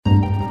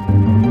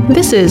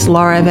This is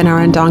Laura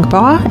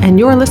Venaran-Dongbaugh, and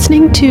you're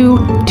listening to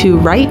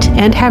Write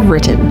and Have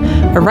Written,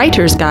 a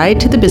writer's guide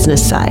to the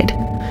business side.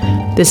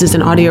 This is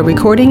an audio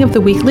recording of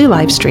the weekly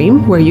live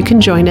stream where you can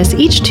join us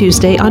each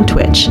Tuesday on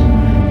Twitch.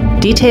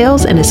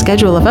 Details and a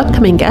schedule of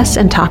upcoming guests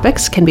and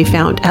topics can be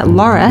found at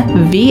lauravab.com.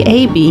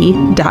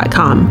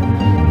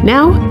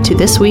 Now to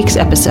this week's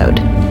episode.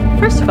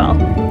 First of all,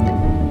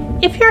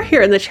 if you're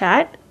here in the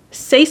chat,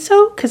 say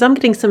so, because I'm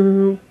getting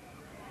some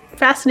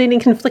fascinating,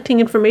 conflicting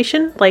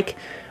information. Like,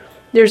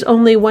 there's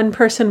only one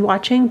person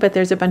watching, but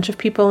there's a bunch of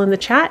people in the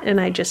chat, and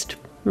I'm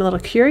a little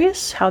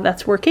curious how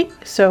that's working.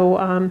 So,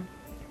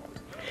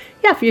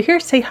 yeah, if you're here,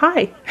 say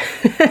hi.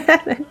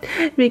 That'd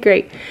be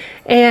great.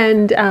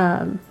 And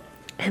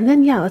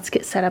then, yeah, let's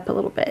get set up a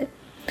little bit.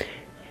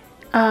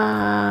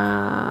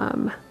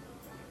 Megan,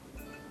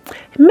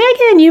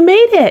 you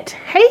made it.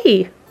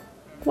 Hey,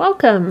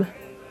 welcome.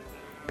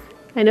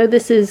 I know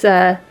this is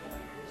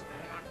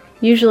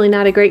usually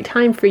not a great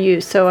time for you,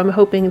 so I'm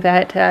hoping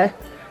that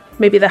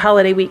maybe the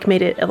holiday week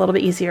made it a little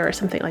bit easier or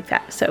something like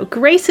that. So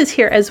Grace is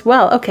here as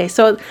well. Okay,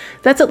 so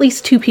that's at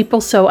least 2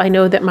 people, so I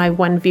know that my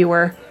 1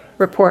 viewer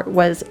report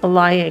was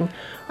lying.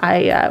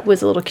 I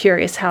was a little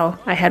curious how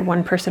I had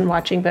 1 person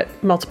watching, but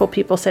multiple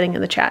people sitting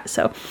in the chat,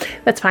 so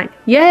that's fine.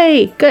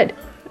 Yay, good.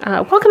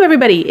 Welcome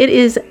everybody. It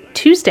is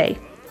Tuesday.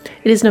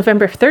 It is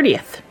November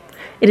 30th.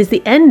 It is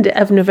the end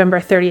of November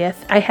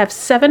 30th. I have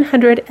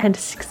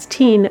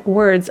 716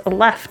 words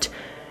left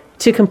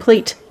to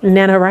complete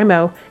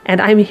NaNoWriMo,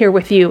 and I'm here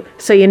with you,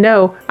 so you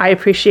know I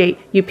appreciate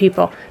you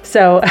people.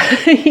 So,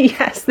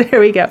 yes, there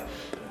we go.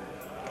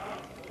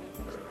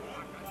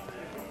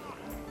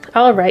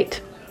 All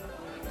right.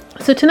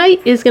 So tonight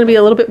is going to be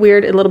a little bit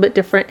weird, a little bit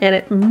different, and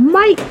it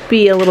might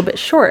be a little bit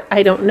short.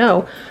 I don't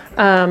know,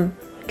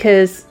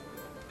 because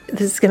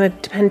this is going to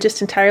depend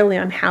just entirely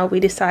on how we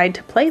decide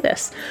to play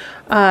this.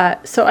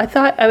 So I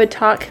thought I would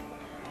talk.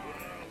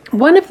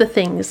 One of the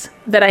things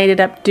that I ended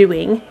up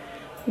doing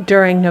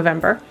during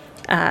November,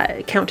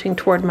 counting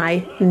toward my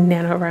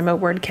NaNoWriMo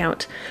word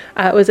count,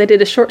 was I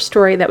did a short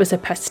story that was a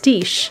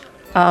pastiche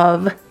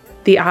of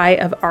The Eye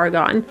of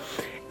Argon.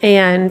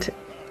 And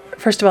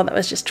first of all, that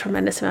was just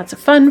tremendous amounts of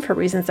fun for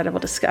reasons that I will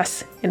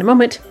discuss in a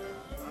moment.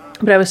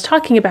 But I was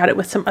talking about it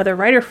with some other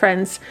writer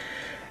friends,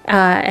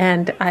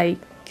 and I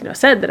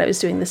said that I was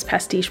doing this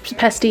pastiche.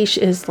 Pastiche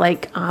is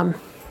like,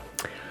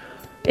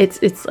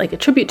 it's like a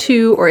tribute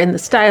to, or in the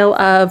style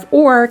of,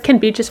 or can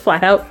be just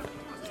flat out,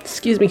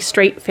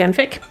 straight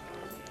fanfic.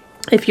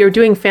 If you're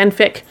doing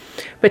fanfic,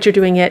 but you're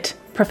doing it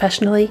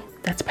professionally,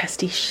 that's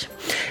pastiche.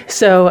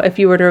 So if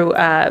you were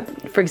to,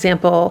 for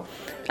example,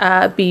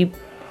 get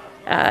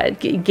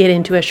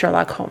into a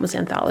Sherlock Holmes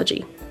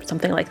anthology,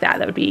 something like that,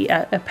 that would be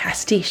a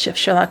pastiche of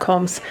Sherlock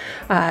Holmes.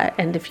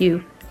 And if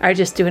you are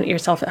just doing it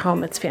yourself at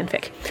home, it's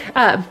fanfic.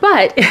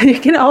 But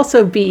it can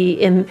also be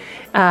in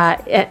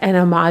an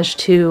homage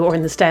to, or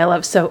in the style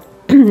of. So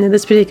in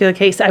this particular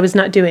case, I was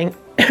not doing,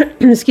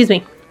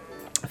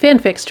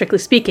 fanfic, strictly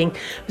speaking.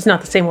 It was not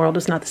the same world, it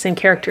was not the same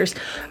characters.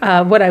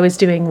 What I was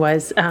doing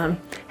was,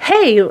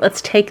 hey,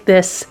 let's take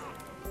this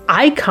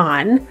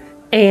icon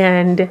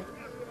and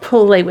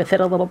play with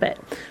it a little bit.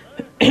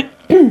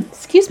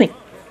 Excuse me.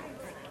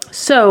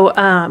 So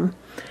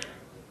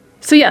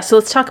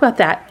let's talk about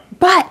that.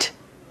 But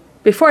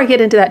before I get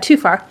into that too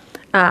far,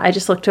 I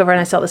just looked over and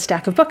I saw the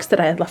stack of books that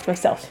I had left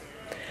myself.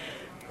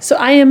 So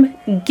I am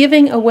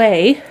giving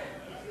away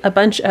a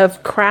bunch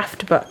of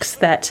craft books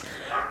that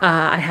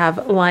I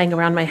have lying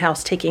around my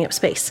house taking up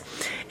space.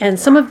 And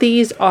some of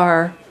these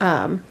are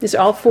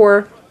all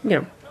for,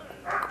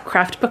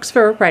 craft books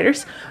for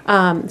writers.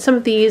 Some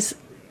of these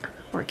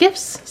were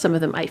gifts. Some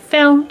of them I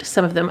found.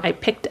 Some of them I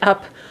picked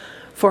up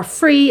for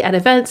free at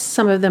events.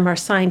 Some of them are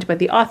signed by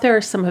the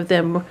author. Some of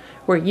them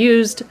were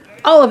used.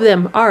 All of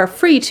them are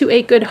free to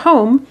a good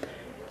home,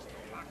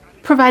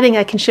 providing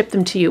I can ship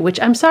them to you, which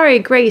I'm sorry,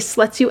 Grace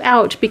lets you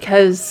out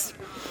because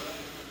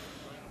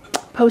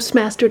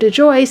Postmaster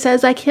DeJoy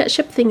says I can't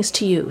ship things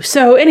to you.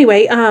 So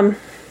anyway,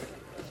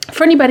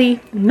 for anybody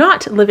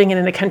not living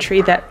in a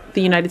country that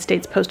the United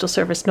States Postal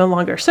Service no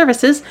longer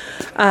services,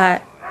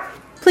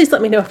 please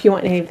let me know if you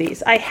want any of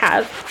these. What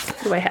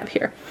do I have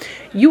here?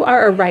 You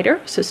Are a Writer,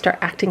 so start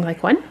acting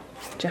like one.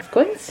 Jeff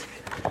Goins.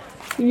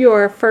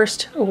 Your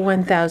First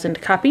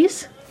 1,000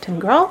 Copies. Tim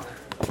Grahl.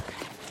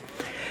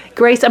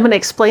 Grace, I'm going to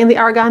explain the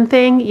Argon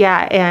thing.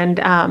 Yeah, and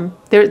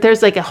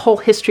there's like a whole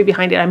history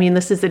behind it. I mean,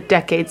 this is a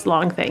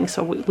decades-long thing,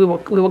 so we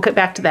will get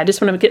back to that. I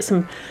just want to get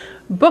some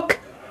book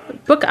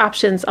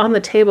options on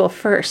the table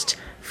first.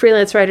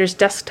 Freelance Writer's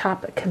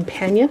Desktop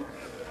Companion.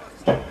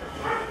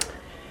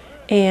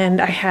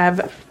 And I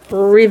have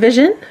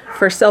Revision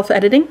for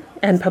self-editing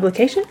and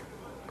publication.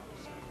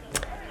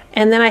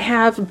 And then I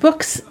have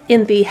books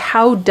in the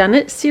How Done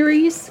It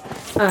series.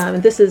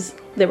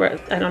 There were,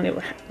 I don't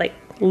know, like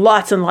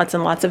lots and lots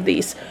and lots of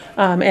these.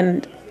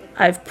 And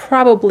I've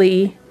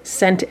probably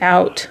sent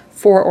out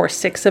 4 or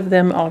 6 of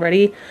them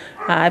already.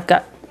 I've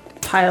got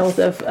piles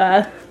of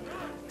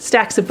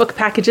stacks of book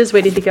packages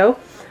waiting to go.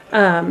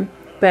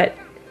 But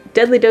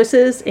Deadly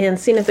Doses and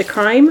Scene of the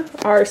Crime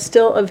are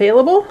still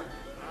available,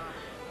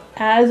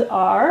 as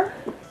are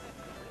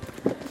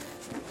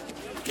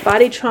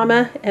Body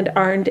Trauma and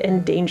Armed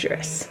and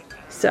Dangerous.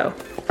 So,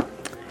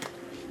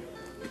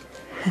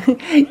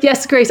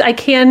 yes, Grace, I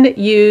can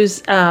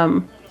use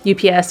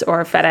UPS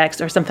or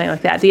FedEx or something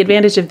like that. The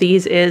advantage of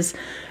these is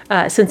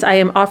since I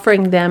am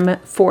offering them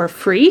for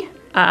free,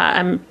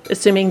 I'm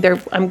assuming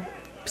I'm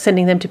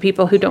sending them to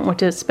people who don't want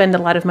to spend a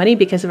lot of money,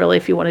 because really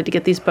if you wanted to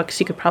get these books,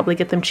 you could probably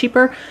get them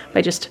cheaper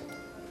by just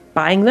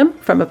buying them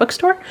from a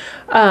bookstore.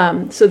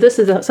 So this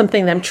is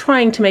something that I'm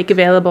trying to make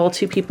available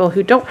to people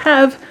who don't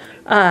have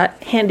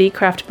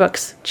handicraft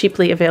books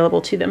cheaply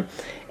available to them.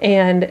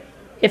 And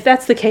if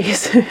that's the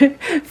case,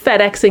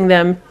 FedExing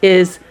them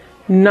is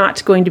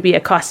not going to be a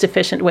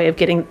cost-efficient way of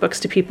getting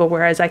books to people,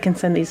 whereas I can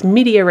send these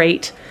media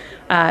rate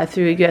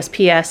through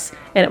USPS,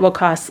 and it will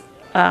cost,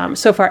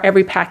 so far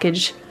every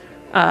package,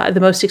 the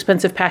most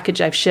expensive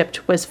package I've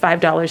shipped was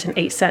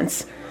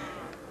 $5.08.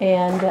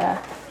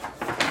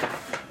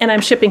 And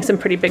I'm shipping some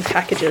pretty big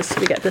packages. So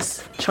we got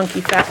this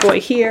chunky fat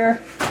boy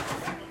here.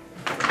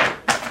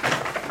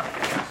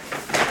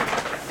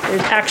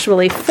 There's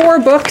actually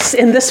 4 books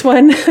in this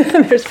one.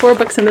 There's 4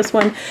 books in this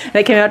one, and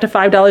it came out to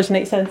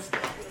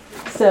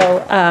 $5.08.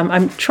 So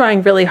I'm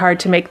trying really hard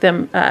to make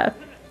them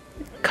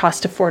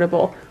cost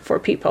affordable for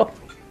people.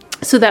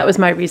 So that was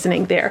my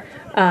reasoning there.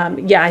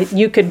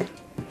 You could,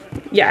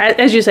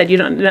 as you said, you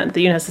don't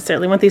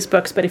necessarily want these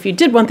books, but if you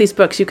did want these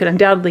books, you could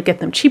undoubtedly get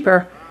them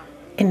cheaper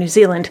in New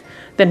Zealand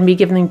than me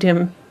giving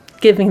them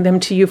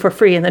to you for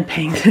free and then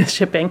paying the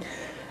shipping.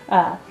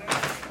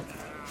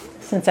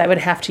 Since I would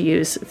have to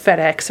use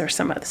FedEx or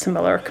some other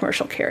similar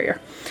commercial carrier.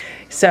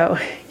 So,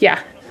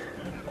 yeah.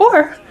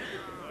 Or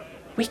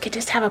we could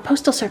just have a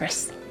postal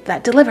service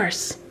that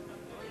delivers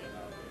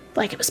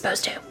like it was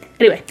supposed to.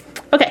 Anyway,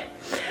 okay.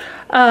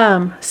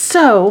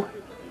 So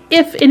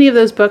if any of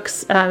those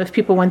books, if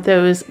people want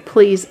those,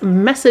 please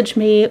message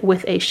me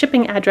with a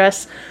shipping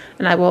address,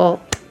 and I will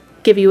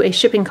give you a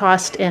shipping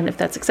cost, and if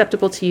that's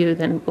acceptable to you,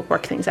 then we'll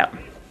work things out.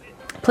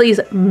 Please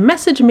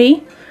message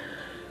me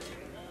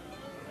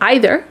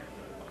either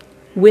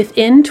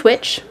within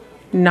Twitch,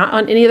 not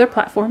on any other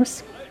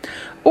platforms,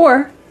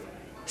 or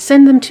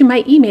send them to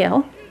my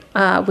email,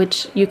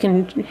 which you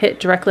can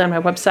hit directly on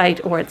my website,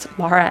 or it's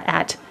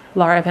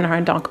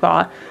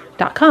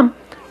laura@lauravanharendonkbaugh.com.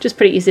 Just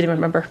pretty easy to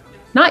remember.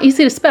 Not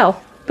easy to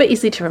spell, but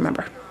easy to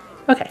remember.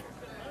 Okay.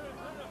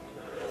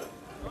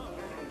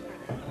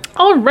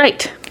 All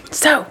right.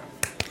 So,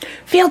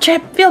 field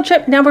trip.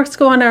 Now let's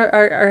go on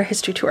our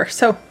history tour.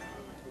 So,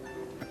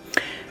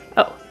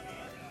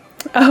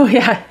 oh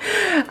yeah.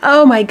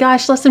 Oh my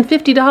gosh, less than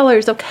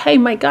 $50. Okay,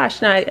 my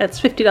gosh. Now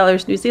that's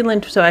 $50 New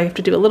Zealand, so I have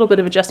to do a little bit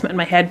of adjustment in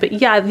my head. But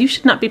yeah, you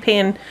should not be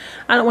paying.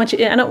 I don't want you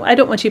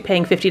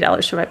paying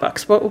 $50 for my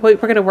books. We're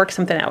going to work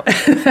something out.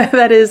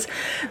 that is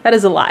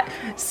a lot.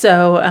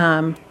 So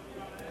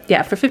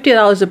for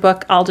 $50 a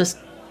book, I'll just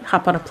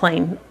hop on a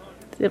plane.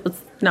 It will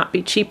not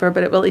be cheaper,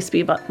 but it will at least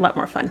be a lot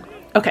more fun.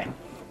 Okay.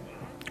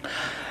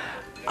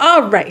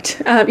 All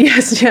right.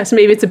 Yes.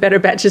 Maybe it's a better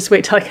bet. Just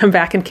wait till I come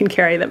back and can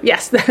carry them.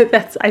 Yes,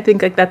 I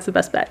think that's the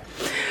best bet.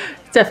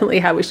 It's definitely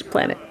how we should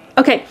plan it.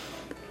 Okay.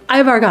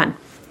 Ivar Argon.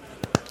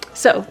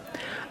 So,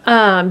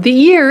 the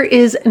year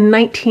is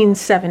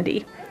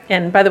 1970.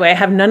 And by the way, I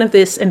have none of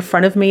this in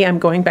front of me. I'm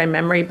going by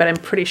memory, but I'm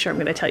pretty sure I'm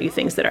going to tell you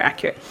things that are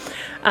accurate.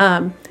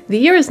 The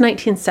year is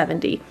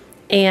 1970,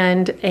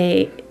 and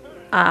a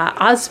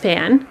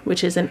Ozfan,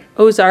 which is an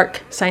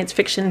Ozark science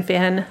fiction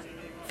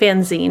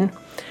fanzine,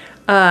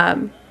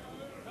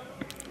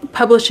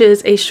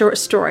 publishes a short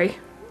story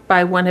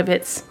by one of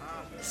its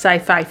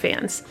sci-fi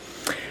fans,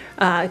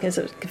 because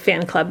it's a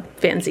fan club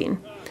fanzine.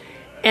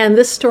 And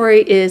this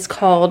story is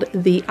called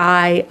The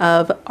Eye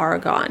of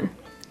Argon.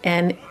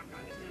 And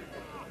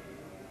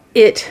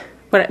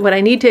what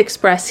I need to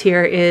express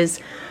here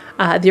is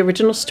the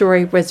original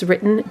story was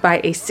written by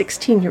a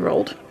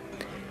 16-year-old.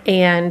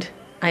 And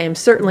I am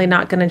certainly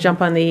not going to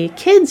jump on the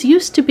kids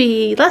used to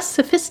be less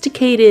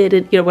sophisticated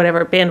and,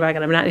 whatever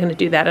bandwagon. I'm not going to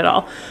do that at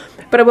all.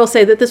 But I will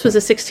say that this was a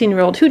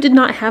 16-year-old who did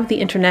not have the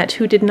internet,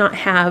 who did not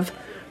have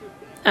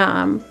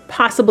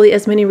possibly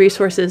as many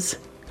resources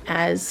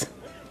as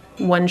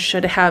one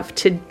should have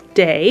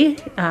today.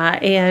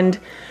 I'm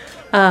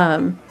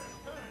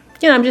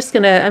just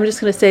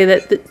gonna say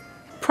that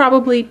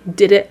probably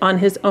did it on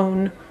his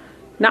own,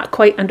 not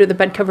quite under the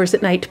bed covers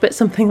at night, but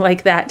something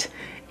like that.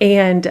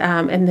 And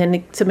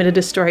then submitted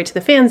a story to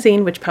the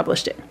fanzine, which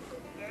published it.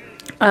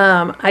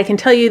 I can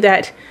tell you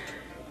that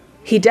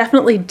he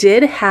definitely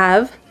did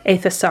have a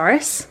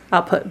thesaurus.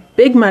 I'll put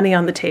big money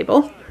on the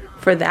table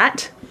for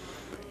that.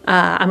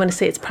 I'm going to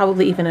say it's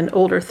probably even an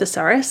older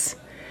thesaurus.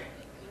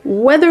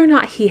 Whether or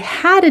not he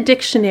had a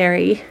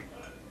dictionary,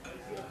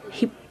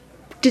 he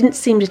didn't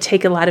seem to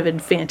take a lot of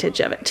advantage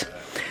of it.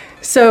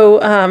 So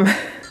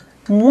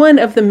one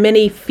of the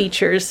many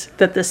features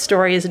that this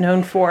story is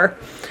known for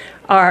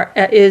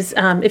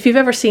if you've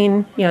ever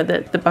seen,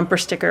 the bumper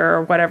sticker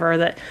or whatever,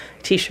 that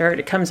T-shirt,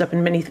 it comes up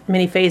in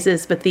many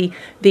phases. But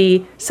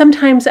the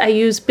sometimes I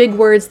use big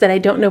words that I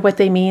don't know what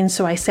they mean,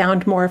 so I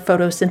sound more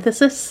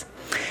photosynthesis.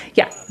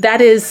 Yeah,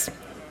 that is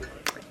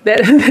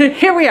that.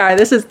 Here we are.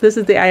 This is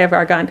the Eye of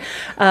Argon.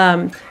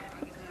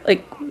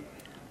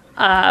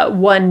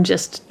 One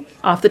just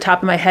off the top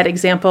of my head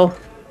example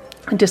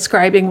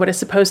describing what is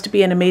supposed to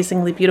be an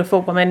amazingly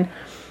beautiful woman.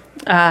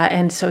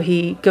 And so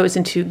he goes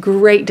into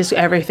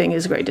everything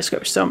is great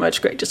description, so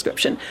much great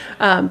description.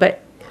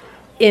 But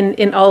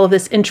in all of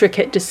this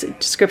intricate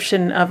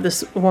description of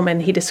this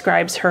woman, he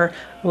describes her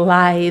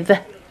lithe,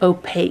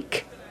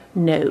 opaque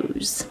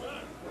nose.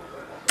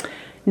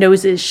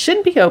 Noses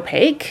should be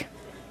opaque.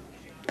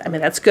 I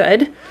mean, that's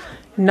good.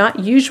 Not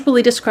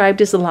usually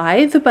described as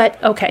lithe,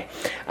 but okay.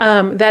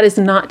 That is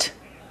not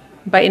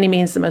by any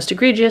means the most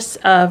egregious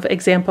of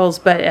examples,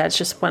 but it's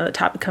just one of the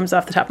top, it comes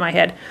off the top of my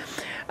head.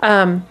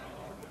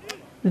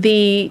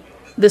 The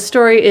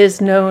story is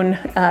known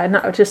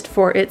not just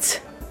for its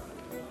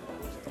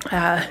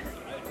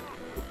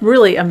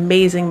really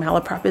amazing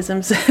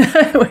malapropisms,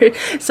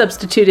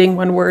 substituting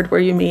one word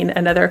where you mean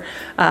another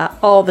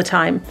all the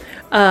time,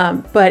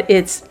 but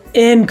it's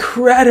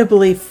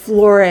incredibly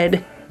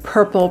florid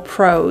purple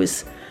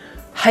prose,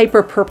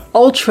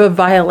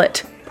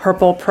 ultraviolet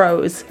purple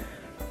prose,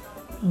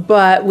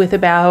 but with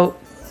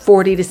about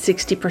 40 to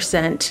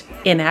 60%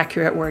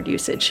 inaccurate word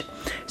usage.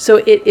 So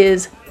it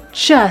is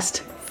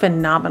just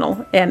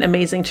phenomenal and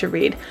amazing to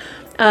read.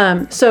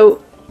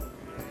 So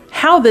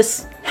how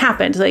this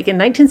happened, like in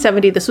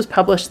 1970, this was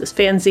published, this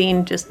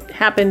fanzine just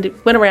happened,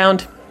 it went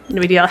around,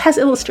 no big deal. It has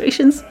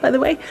illustrations, by the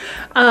way.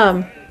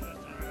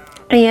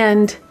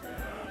 And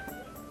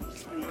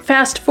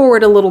fast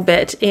forward a little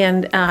bit,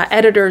 and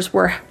editors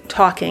were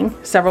talking,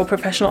 several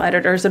professional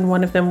editors, and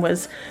one of them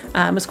was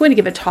going to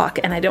give a talk,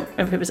 and I don't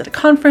know if it was at a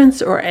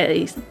conference or at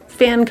a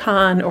fan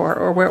con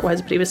or where it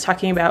was, but he was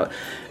talking about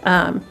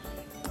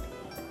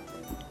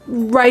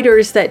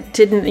writers that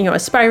didn't,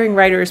 aspiring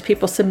writers,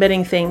 people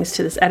submitting things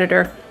to this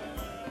editor.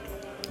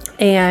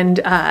 And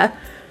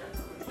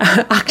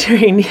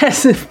octarine,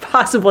 yes,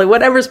 possibly.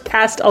 Whatever's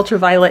past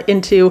ultraviolet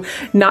into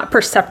not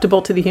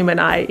perceptible to the human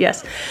eye,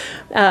 yes,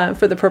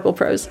 for the purple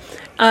prose.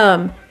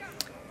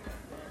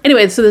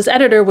 Anyway, so this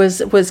editor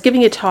was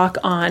giving a talk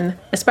on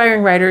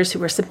aspiring writers who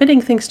were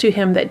submitting things to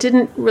him that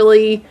didn't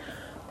really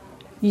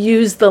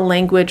use the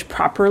language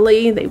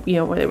properly. They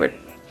were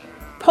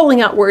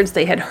pulling out words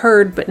they had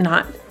heard but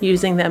not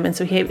using them. And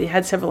so he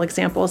had several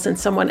examples, and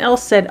someone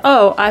else said,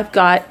 "Oh, I've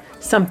got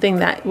something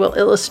that will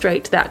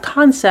illustrate that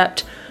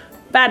concept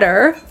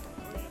better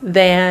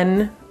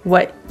than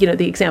what,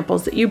 the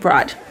examples that you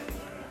brought,"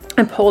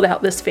 and pulled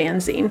out this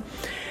fanzine.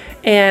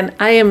 And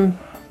I am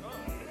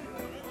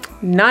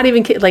not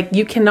even kidding, like,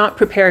 you cannot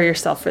prepare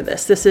yourself for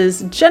this. This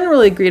is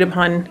generally agreed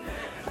upon.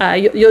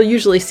 You'll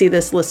usually see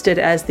this listed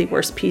as the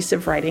worst piece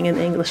of writing in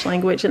the English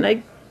language. And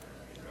I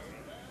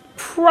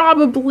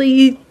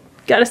probably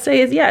gotta say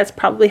is, yeah, it's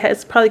probably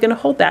going to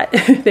hold that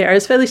there,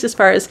 at least as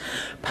far as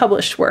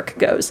published work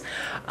goes.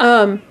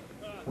 And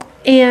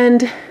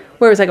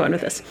where was I going with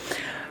this?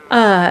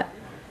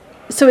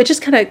 So it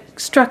just kind of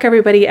struck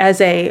everybody as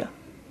a,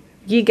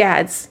 ye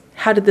gads,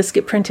 how did this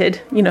get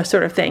printed,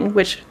 sort of thing,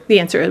 which the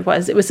answer it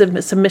was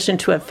a submission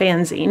to a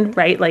fanzine,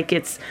 right? Like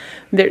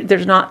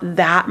there's not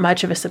that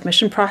much of a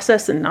submission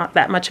process and not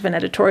that much of an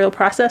editorial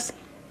process,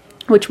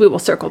 which we will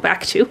circle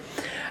back to.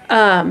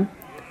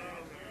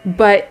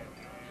 But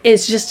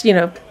it's just,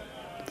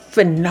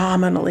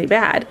 phenomenally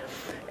bad.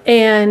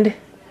 And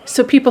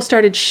so people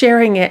started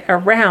sharing it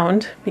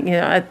around,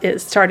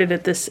 it started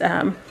at this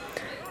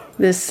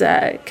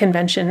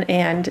convention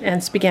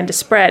and began to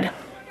spread.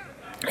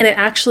 And it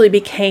actually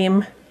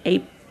became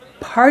a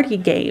party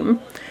game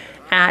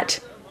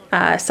at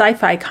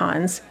sci-fi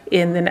cons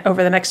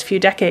over the next few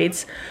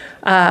decades,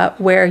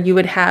 where you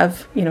would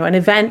have, an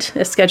event,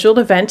 a scheduled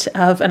event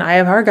of an Eye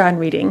of Argon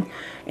reading.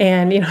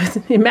 And,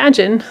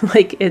 imagine,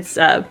 like, it's,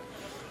 kind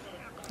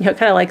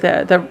of like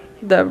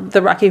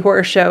the Rocky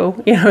Horror Show,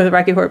 the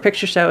Rocky Horror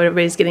Picture Show.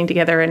 Everybody's getting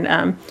together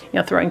and,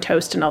 throwing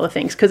toast and all the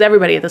things, because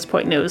everybody at this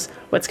point knows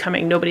what's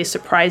coming. Nobody's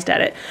surprised at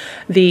it.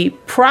 The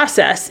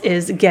process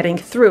is getting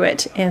through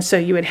it. And so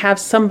you would have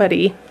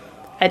somebody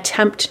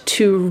attempt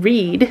to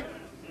read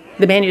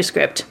the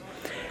manuscript,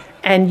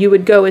 and you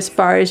would go as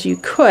far as you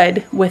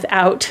could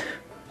without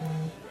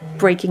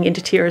breaking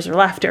into tears or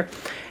laughter.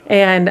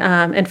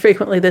 And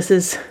frequently this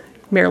is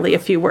merely a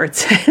few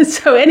words.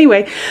 So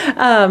anyway,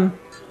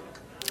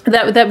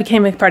 that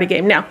became a party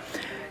game. Now,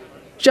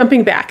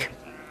 jumping back,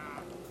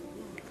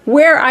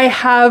 where I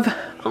have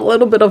a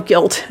little bit of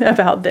guilt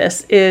about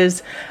this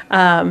is,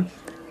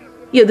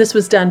 this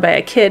was done by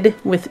a kid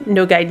with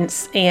no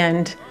guidance,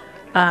 and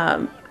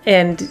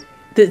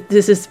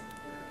this is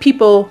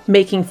people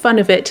making fun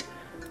of it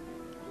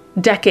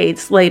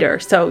decades later.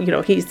 So,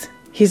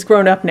 he's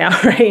grown up now,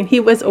 right? He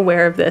was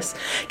aware of this.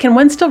 Can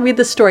one still read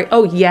the story?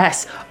 Oh,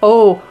 yes.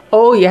 Oh,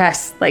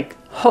 yes. Like,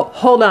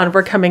 hold on,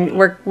 we're coming.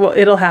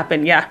 It'll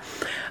happen. Yeah.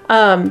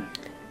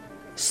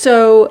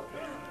 So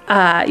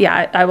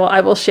yeah,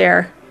 I will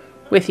share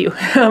with you.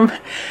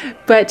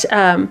 But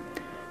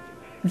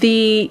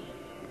the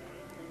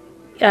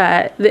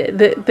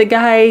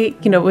guy,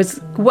 you know,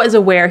 was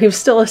aware. He was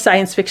still a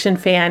science fiction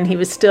fan. He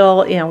was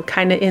still, you know,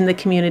 kind of in the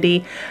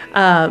community.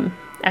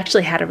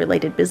 Actually had a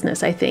related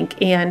business, I think,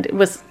 and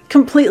was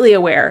completely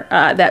aware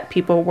that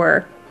people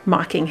were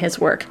mocking his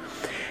work.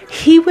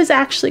 He was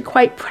actually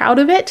quite proud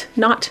of it,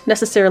 not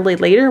necessarily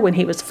later when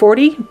he was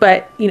 40,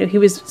 but, you know, he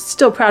was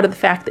still proud of the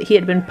fact that he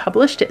had been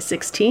published at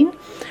 16.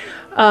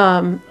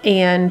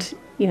 And,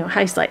 you know,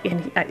 he's like,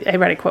 and I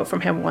read a quote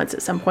from him once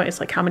at some point.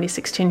 It's like, how many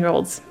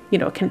 16-year-olds, you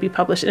know, can be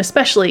published? And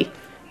especially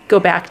go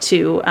back to,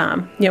 you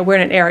know, we're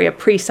in an area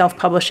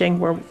pre-self-publishing.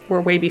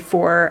 We're way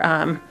before,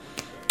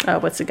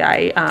 what's the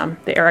guy,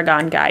 the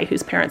Aragon guy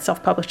whose parents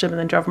self-published him and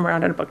then drove him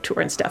around on a book tour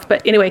and stuff.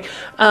 But anyway,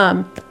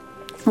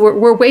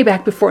 we're way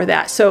back before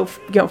that. So,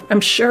 you know,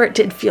 I'm sure it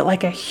did feel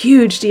like a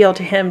huge deal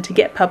to him to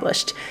get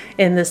published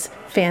in this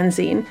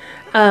fanzine.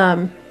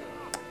 Sorry,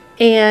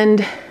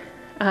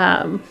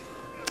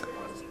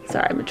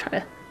 I'm gonna try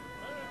to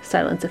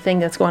silence a thing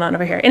that's going on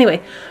over here.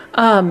 Anyway,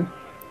 and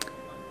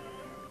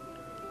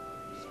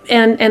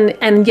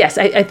yes,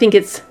 I think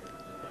it's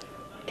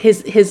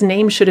his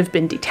name should have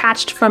been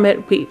detached from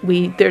it.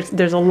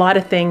 There's a lot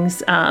of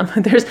things.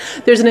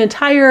 There's an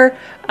entire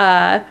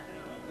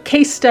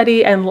case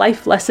study and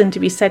life lesson to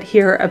be said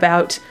here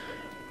about,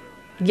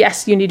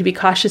 yes, you need to be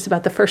cautious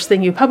about the first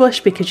thing you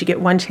publish because you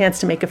get one chance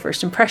to make a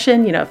first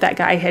impression. You know, if that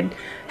guy had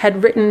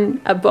written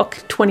a book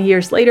 20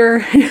 years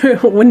later,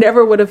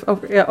 never would have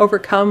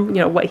overcome, you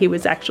know, what he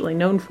was actually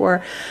known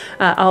for,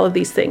 all of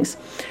these things.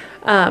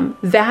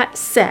 That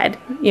said,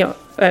 you know,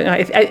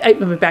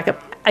 let me back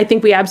up. I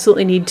think we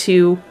absolutely need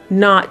to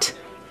not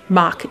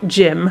mock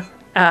Jim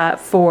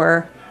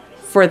for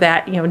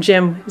that. You know,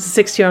 Jim is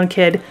a 16-year-old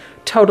kid,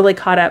 totally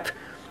caught up.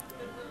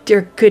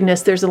 Dear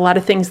goodness, there's a lot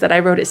of things that I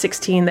wrote at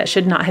 16 that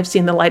should not have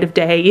seen the light of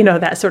day, you know,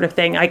 that sort of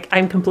thing.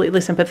 I'm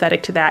completely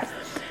sympathetic to that.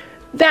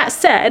 That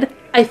said,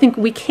 I think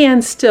we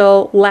can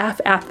still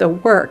laugh at the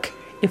work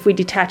if we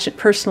detach it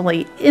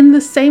personally in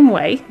the same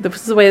way.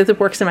 This is the way that it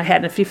works in my head.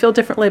 And if you feel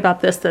differently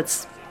about this,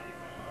 that's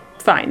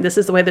fine. This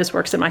is the way this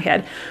works in my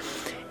head.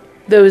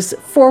 Those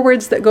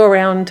forwards that go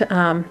around,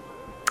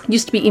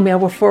 used to be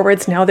email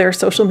forwards. Now they're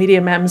social media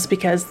memes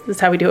because that's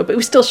how we do it. But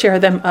we still share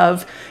them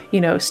of,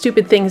 you know,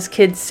 stupid things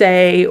kids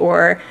say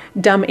or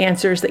dumb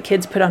answers that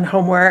kids put on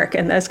homework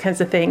and those kinds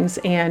of things.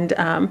 And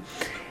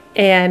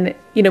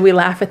you know, we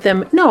laugh at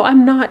them. No,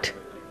 I'm not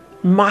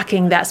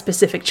mocking that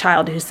specific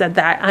child who said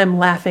that. I'm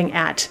laughing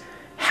at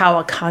how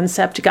a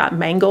concept got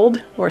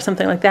mangled or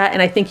something like that.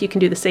 And I think you can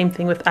do the same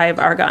thing with Eye of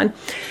Argon.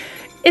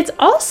 It's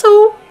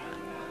also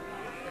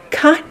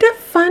kind of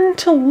fun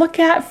to look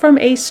at from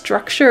a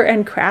structure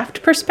and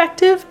craft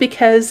perspective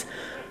because,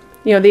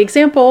 you know, the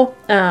example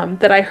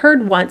that I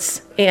heard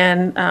once,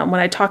 and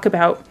when I talk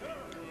about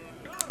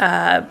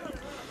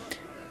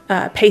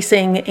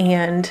pacing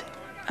and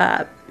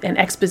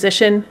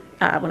exposition,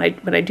 when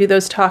I do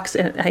those talks,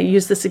 and I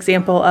use this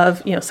example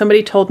of, you know,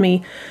 somebody told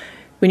me,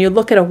 when you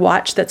look at a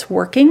watch that's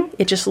working,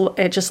 it just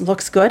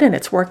looks good and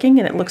it's working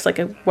and it looks like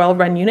a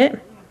well-run unit.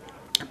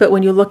 But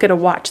when you look at a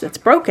watch that's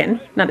broken,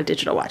 not a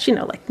digital watch, you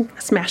know, like a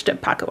smashed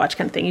up pocket watch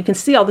kind of thing, you can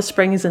see all the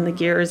springs and the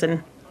gears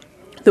and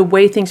the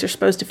way things are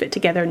supposed to fit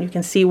together, and you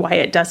can see why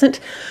it doesn't.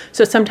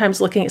 So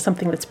sometimes looking at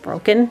something that's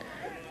broken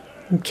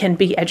can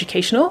be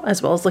educational,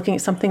 as well as looking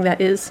at something that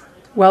is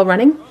well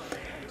running.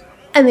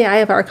 And the Eye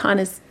of Argon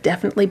is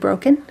definitely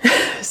broken.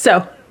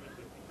 So,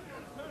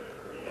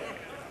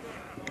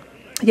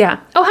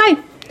 yeah. Oh,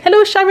 hi.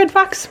 Hello, Shy Red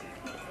Fox.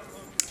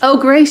 Oh,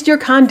 Grace, your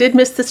con did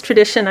miss this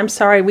tradition. I'm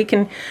sorry. We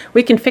can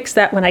fix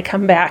that when I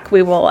come back.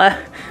 We will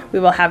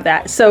have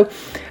that. So,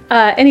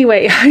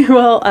 anyway,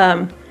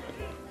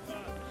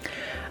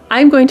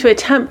 I'm going to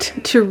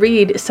attempt to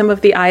read some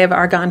of the Eye of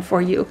Argon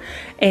for you,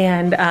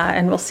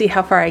 and we'll see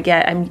how far I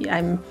get.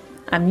 I'm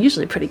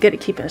usually pretty good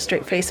at keeping a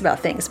straight face about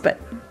things, but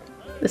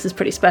this is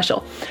pretty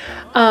special.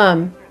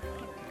 And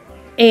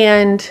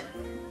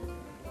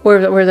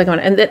where was I going?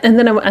 And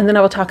then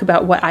I will talk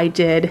about what I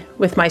did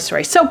with my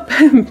story. So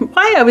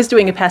why I was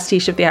doing a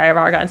pastiche of the Eye of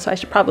Argon, so I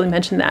should probably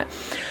mention that.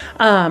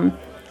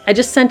 I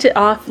just sent it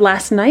off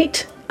last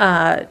night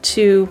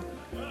to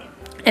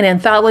an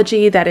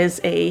anthology that is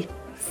a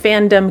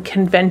fandom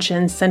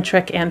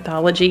convention-centric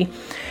anthology,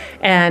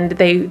 and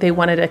they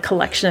wanted a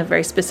collection of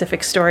very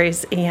specific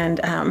stories, and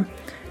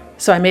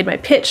so I made my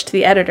pitch to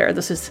the editor.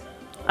 This is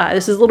a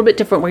little bit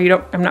different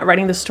where I'm not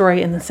writing the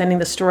story and then sending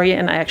the story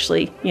in. I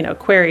actually, you know,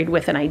 queried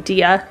with an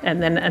idea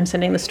and then I'm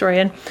sending the story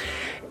in.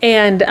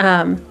 And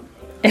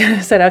I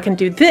said, I can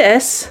do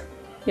this,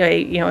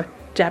 you know,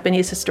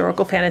 Japanese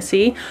historical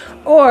fantasy,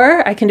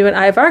 or I can do an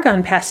Eye of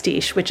Argon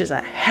pastiche, which is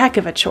a heck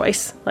of a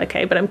choice.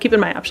 Okay, but I'm keeping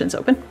my options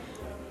open.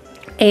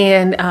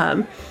 And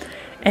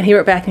he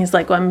wrote back and he's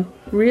like, well, I'm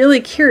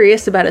really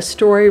curious about a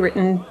story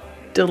written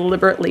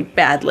deliberately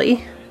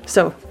badly.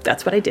 So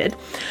that's what I did.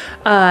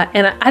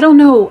 And I don't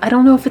know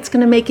if it's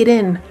going to make it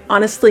in,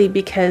 honestly,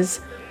 because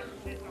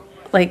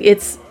like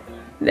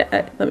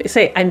let me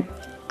say,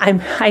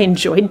 I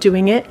enjoyed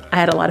doing it. I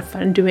had a lot of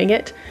fun doing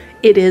it.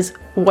 It is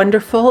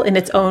wonderful in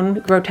its own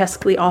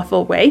grotesquely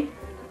awful way.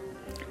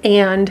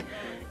 And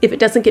if it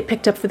doesn't get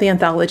picked up for the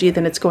anthology,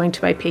 then it's going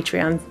to my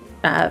Patreon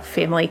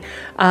family.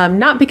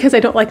 Not because I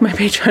don't like my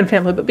Patreon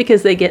family, but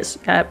because they get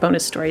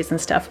bonus stories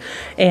and stuff.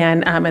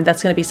 And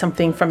that's going to be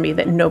something from me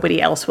that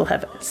nobody else will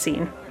have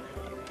seen.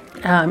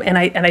 And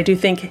I do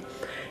think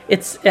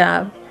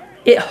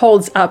it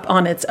holds up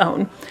on its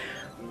own.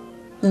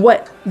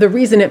 The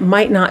reason it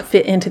might not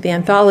fit into the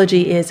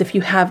anthology is if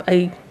you have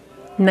a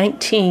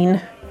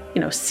 19,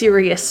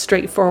 serious,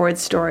 straightforward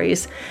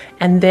stories,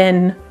 and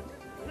then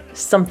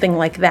something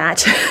like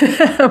that,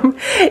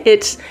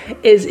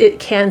 it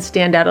can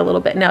stand out a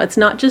little bit. Now, it's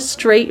not just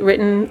straight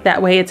written that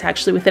way. It's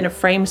actually within a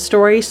frame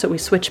story. So we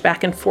switch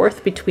back and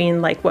forth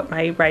between like what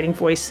my writing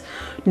voice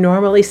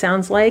normally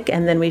sounds like,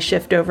 and then we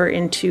shift over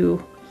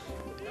into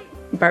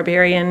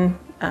barbarian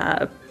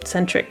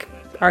centric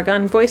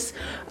Argon voice.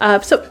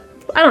 So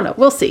I don't know.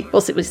 We'll see.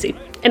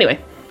 Anyway,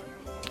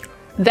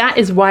 that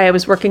is why I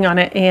was working on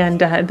it, and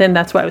then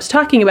that's why I was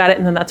talking about it,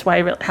 and then that's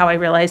why how I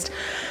realized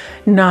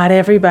not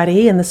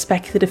everybody in the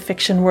speculative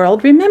fiction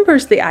world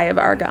remembers the Eye of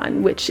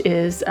Argon, which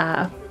is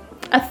a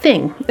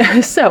thing.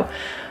 So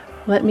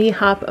let me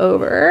hop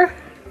over.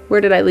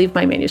 Where did I leave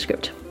my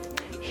manuscript?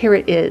 Here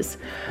it is.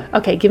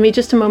 Okay, give me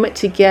just a moment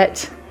to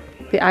get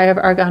the Eye of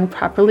Argon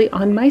properly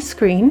on my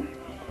screen.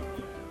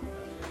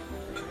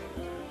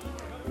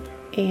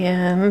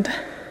 And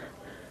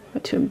I'm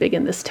going to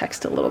embiggen this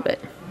text a little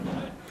bit.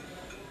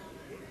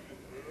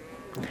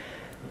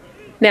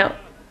 Now,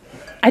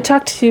 I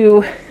talked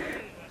to,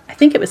 I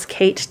think it was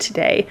Kate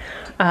today,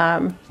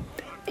 and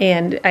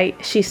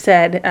she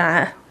said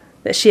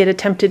that she had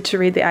attempted to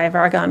read the Eye of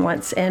Argon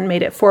once and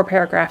made it 4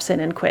 paragraphs in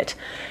and quit.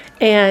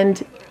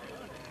 And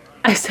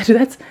I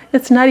said,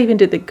 that's not even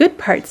to the good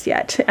parts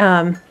yet.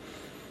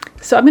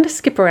 So I'm going to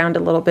skip around a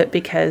little bit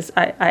because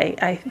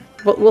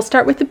we'll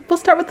start with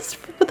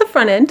the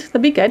front end. That'll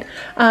be good,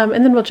 and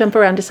then we'll jump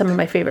around to some of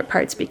my favorite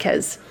parts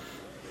because.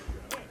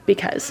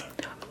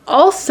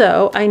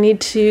 Also, I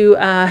need to.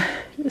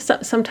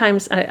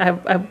 Sometimes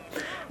I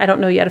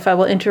don't know yet if I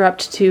will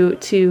interrupt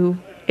to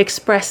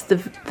express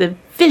the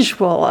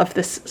visual of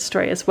this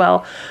story as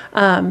well,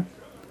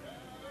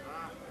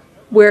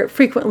 where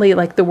frequently,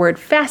 like, the word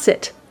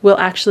facet will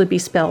actually be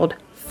spelled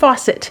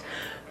faucet,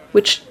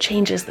 which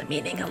changes the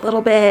meaning a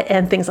little bit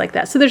and things like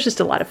that. So there's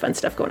just a lot of fun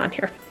stuff going on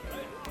here.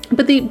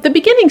 But the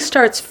beginning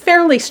starts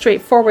fairly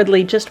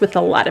straightforwardly, just with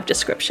a lot of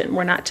description.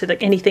 We're not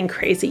to anything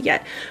crazy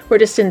yet. We're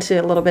just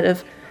into a little bit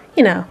of,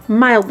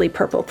 mildly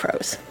purple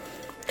prose.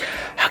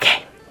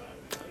 Okay.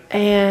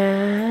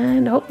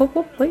 And,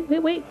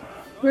 wait.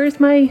 Where's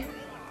my...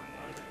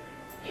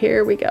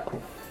 Here we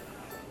go.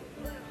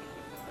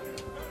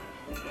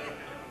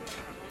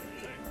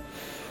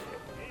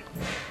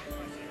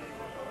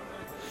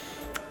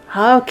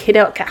 Okie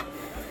dokie.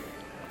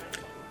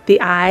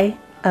 The Eye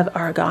of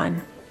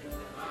Argon.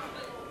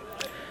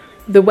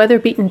 The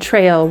weather-beaten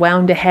trail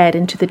wound ahead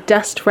into the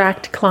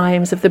dust-racked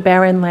climes of the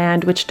barren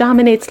land which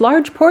dominates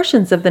large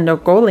portions of the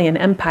Norgolian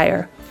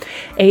Empire.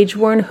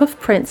 Age-worn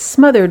hoofprints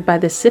smothered by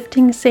the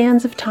sifting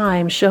sands of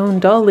time shone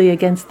dully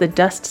against the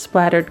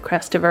dust-splattered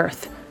crest of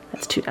earth.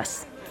 That's 2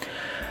 dusts.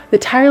 The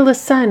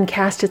tireless sun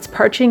cast its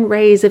parching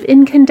rays of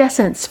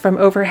incandescence from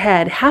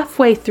overhead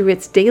halfway through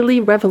its daily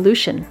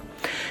revolution.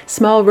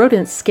 Small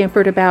rodents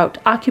scampered about,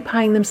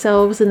 occupying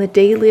themselves in the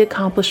daily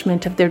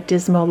accomplishment of their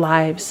dismal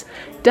lives.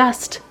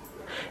 Dust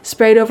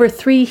sprayed over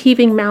 3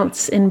 heaving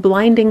mounts in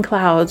blinding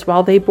clouds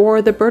while they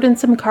bore the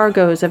burdensome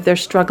cargoes of their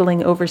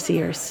struggling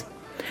overseers.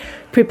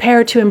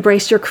 "Prepare to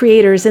embrace your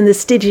creators in the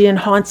Stygian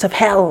haunts of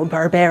hell,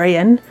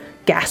 barbarian,"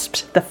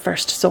 gasped the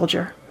first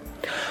soldier.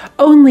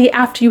 "Only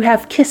after you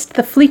have kissed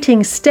the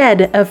fleeting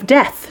stead of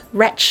death,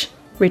 wretch,"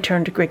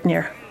 returned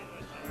Grignir.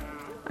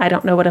 I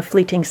don't know what a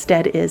fleeting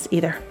stead is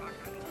either.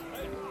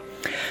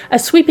 A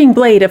sweeping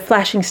blade of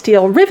flashing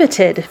steel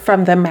riveted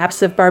from the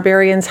massive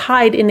barbarian's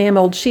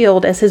hide-enameled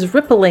shield as his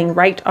rippling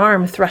right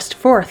arm thrust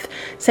forth,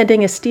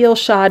 sending a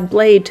steel-shod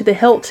blade to the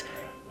hilt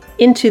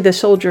into the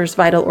soldier's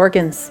vital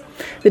organs.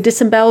 The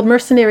disemboweled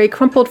mercenary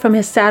crumpled from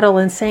his saddle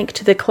and sank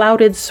to the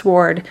clouded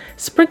sward,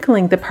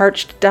 sprinkling the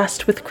parched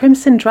dust with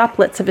crimson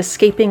droplets of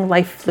escaping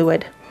life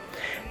fluid.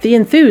 The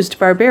enthused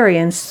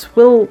barbarian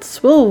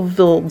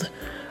swivelled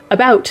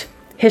about,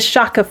 his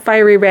shock of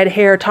fiery red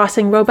hair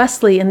tossing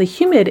robustly in the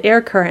humid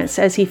air currents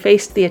as he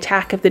faced the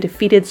attack of the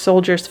defeated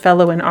soldier's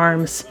fellow in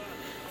arms.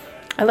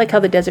 I like how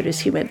the desert is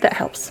humid. That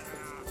helps.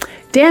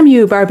 "Damn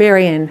you,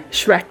 barbarian!"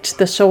 shrieked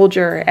the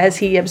soldier as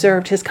he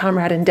observed his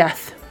comrade in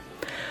death.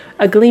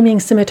 A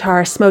gleaming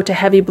scimitar smote a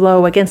heavy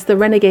blow against the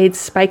renegade's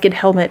spiked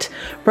helmet,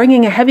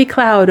 bringing a heavy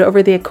cloud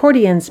over the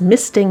accordion's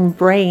misting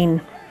brain.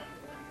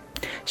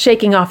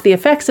 Shaking off the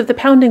effects of the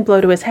pounding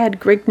blow to his head,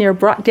 Grignir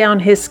brought down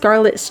his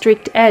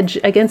scarlet-streaked edge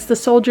against the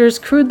soldier's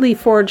crudely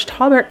forged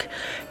hauberk,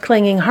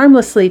 clanging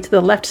harmlessly to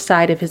the left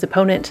side of his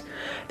opponent.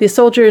 The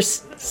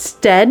soldier's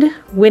stead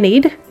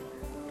whinnied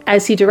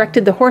as he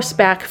directed the horse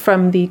back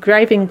from the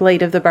driving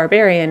blade of the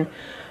barbarian.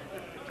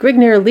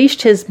 Grignir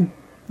leashed his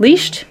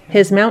leashed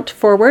his mount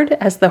forward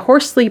as the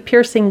hoarsely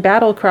piercing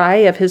battle cry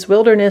of his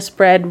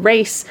wilderness-bred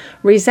race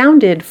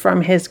resounded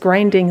from his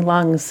grinding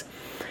lungs.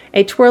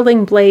 A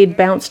twirling blade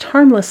bounced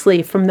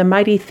harmlessly from the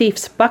mighty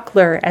thief's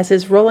buckler as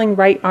his rolling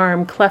right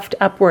arm cleft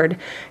upward,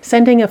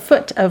 sending a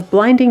foot of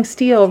blinding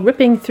steel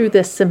ripping through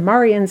the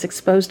Cimmerian's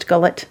exposed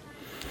gullet.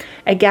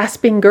 A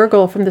gasping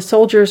gurgle from the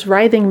soldier's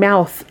writhing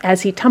mouth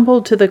as he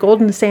tumbled to the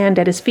golden sand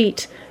at his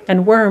feet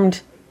and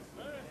wormed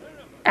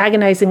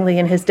agonizingly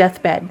in his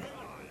deathbed.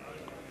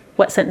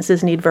 What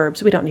sentences need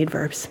verbs? We don't need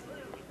verbs.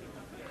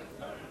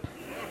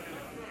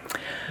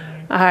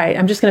 All right,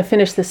 I'm just going to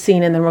finish this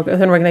scene, and then we're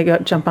going to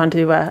jump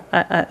onto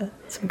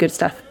some good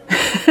stuff.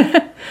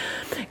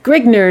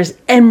 Grigner's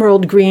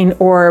emerald green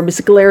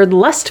orbs glared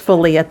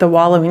lustfully at the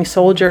wallowing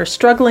soldier,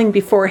 struggling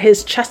before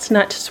his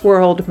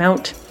chestnut-swirled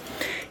mount.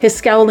 His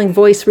scowling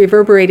voice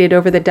reverberated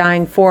over the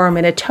dying form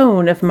in a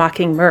tone of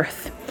mocking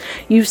mirth.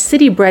 You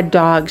city-bred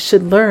dogs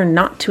should learn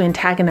not to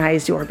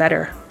antagonize your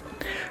better.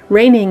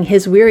 Reining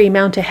his weary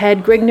mount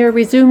ahead, Grigner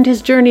resumed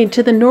his journey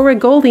to the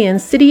Norigolian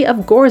city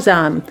of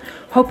Gorzam,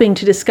 hoping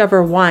to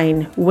discover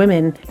wine,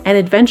 women, and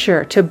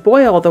adventure to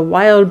boil the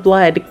wild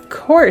blood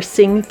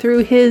coursing through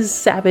his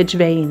savage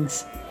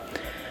veins.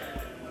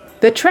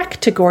 The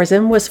trek to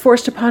Gorzam was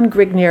forced upon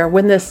Grigner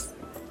when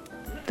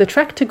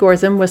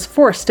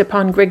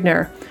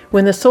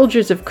the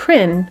soldiers of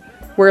Krynn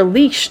were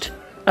leashed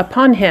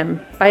upon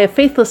him by a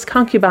faithless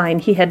concubine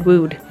he had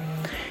wooed.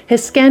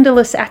 His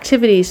scandalous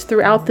activities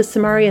throughout the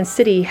Cimmerian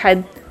city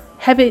had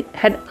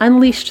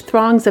unleashed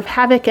throngs of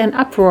havoc and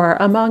uproar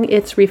among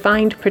its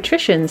refined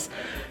patricians,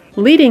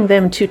 leading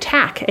them to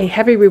tack a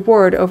heavy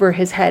reward over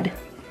his head.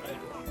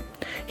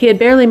 He had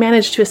barely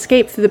managed to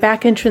escape through the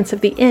back entrance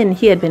of the inn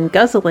he had been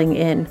guzzling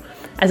in,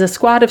 as a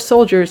squad of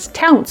soldiers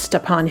pounced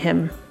upon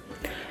him.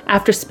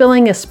 After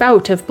spilling a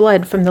spout of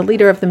blood from the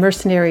leader of the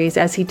mercenaries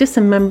as he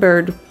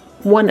dismembered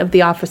one of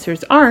the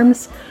officer's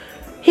arms,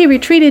 he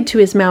retreated to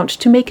his mount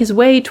to make his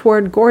way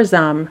toward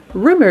Gorzam,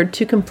 rumored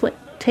to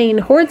contain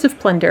hordes of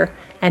plunder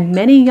and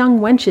many young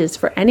wenches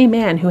for any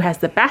man who has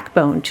the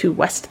backbone to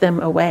west them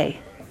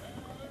away.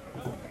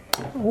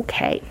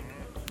 Okay.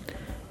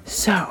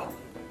 So,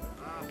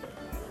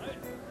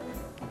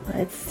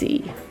 let's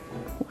see.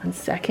 1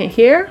 second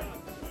here.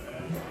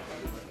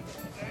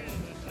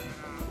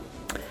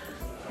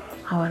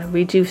 I want to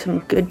redo some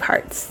good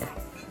parts.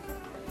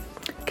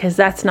 Because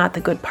that's not the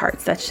good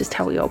parts. That's just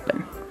how we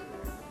open.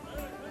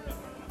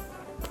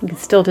 You can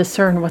still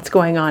discern what's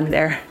going on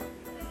there.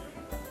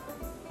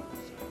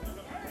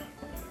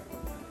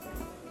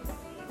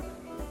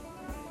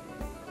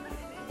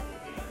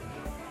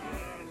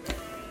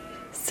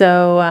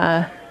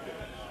 So,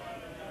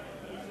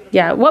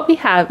 yeah, what we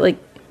have, like,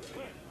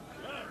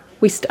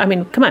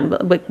 come on,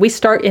 like, we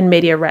start in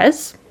media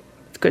res.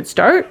 It's a good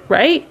start,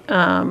 right?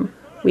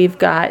 We've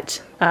got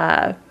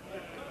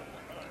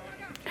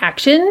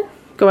action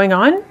going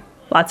on,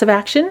 lots of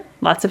action,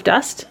 lots of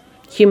dust,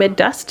 humid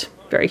dust,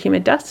 very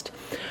humid dust.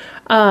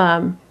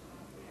 And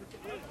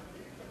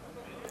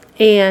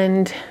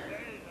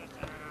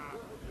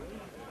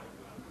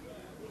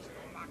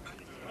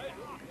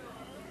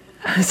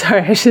I'm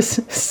sorry, I was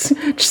just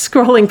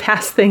scrolling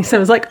past things. I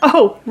was like,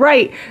 oh,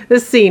 right,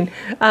 this scene.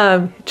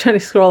 Trying to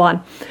scroll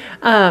on.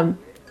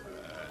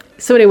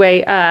 So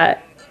anyway,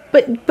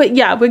 but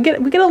yeah, we get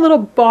a little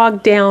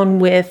bogged down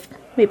with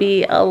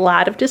maybe a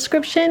lot of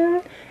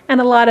description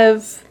and a lot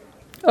of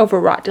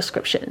overwrought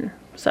description.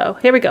 So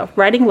here we go.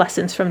 Writing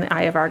lessons from the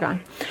Eye of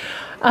Argon.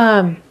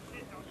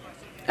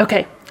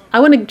 Okay, I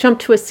want to jump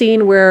to a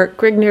scene where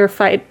Grigner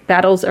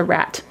battles a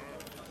rat.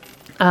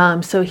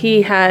 So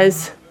he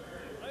has.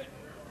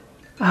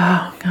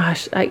 Oh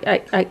gosh,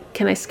 I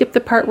can I skip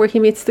the part where he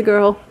meets the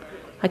girl?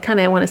 I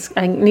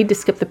need to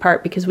skip the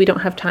part because we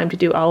don't have time to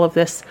do all of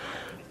this.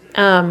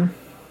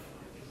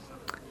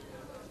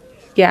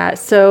 Yeah,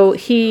 so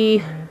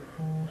he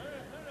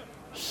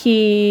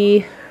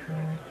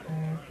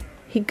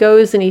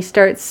goes and he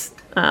starts,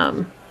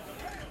 where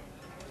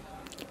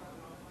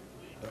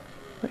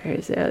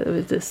is it? It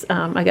was this,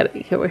 I got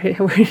it,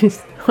 where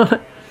is, hold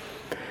on.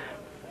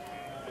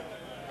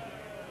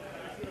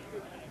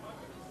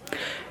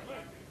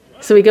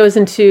 So he goes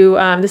into,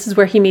 this is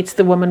where he meets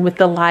the woman with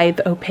the lithe,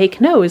 opaque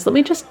nose. Let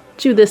me just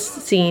do this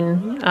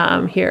scene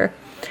here.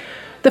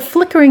 The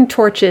flickering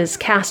torches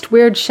cast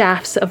weird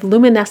shafts of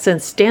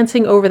luminescence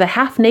dancing over the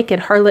half-naked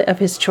harlot of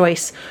his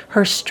choice,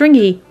 her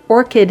stringy,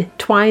 orchid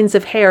twines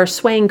of hair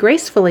swaying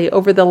gracefully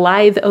over the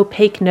lithe,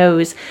 opaque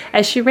nose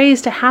as she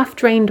raised a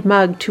half-drained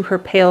mug to her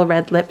pale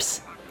red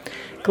lips.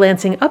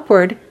 Glancing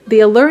upward, the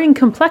alluring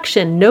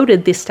complexion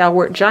noted the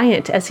stalwart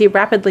giant as he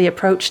rapidly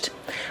approached.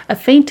 A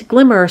faint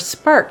glimmer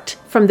sparked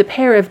from the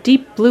pair of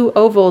deep blue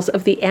ovals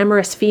of the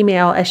amorous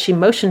female as she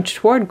motioned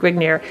toward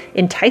Grigner,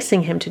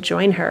 enticing him to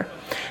join her.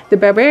 The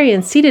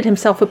barbarian seated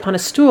himself upon a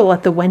stool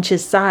at the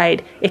wench's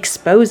side,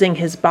 exposing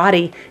his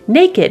body,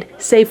 naked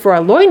save for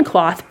a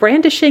loincloth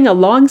brandishing a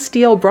long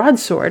steel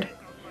broadsword.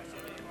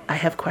 I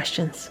have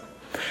questions.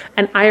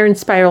 An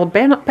iron-spiraled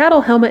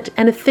battle helmet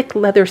and a thick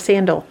leather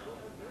sandal.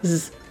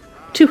 Zzz.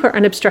 to her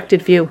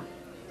unobstructed view.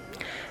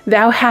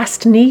 "Thou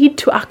hast need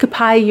to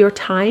occupy your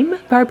time,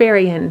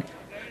 barbarian?"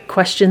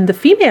 questioned the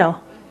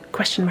female. ?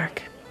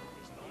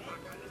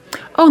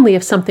 "Only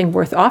if something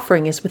worth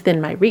offering is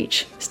within my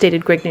reach,"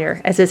 stated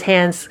Grignr, as his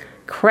hands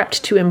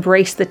crept to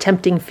embrace the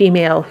tempting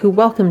female, who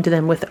welcomed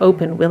them with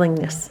open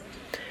willingness.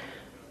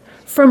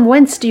 "From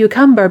whence do you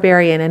come,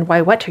 barbarian, and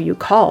why what are you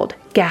called?"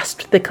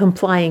 gasped the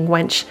complying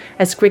wench,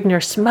 as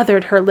Grignr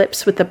smothered her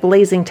lips with the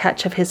blazing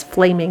touch of his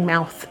flaming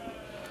mouth.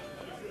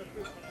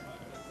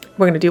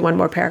 We're going to do one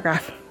more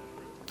paragraph.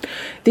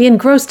 The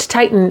engrossed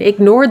Titan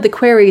ignored the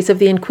queries of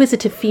the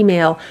inquisitive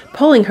female,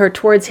 pulling her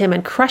towards him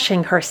and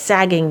crushing her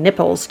sagging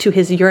nipples to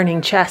his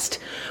yearning chest.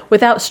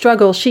 Without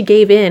struggle, she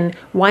gave in,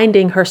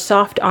 winding her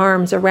soft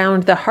arms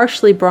around the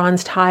harshly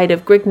bronzed hide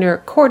of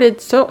Grignr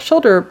corded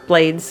shoulder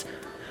blades,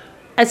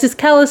 as his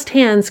calloused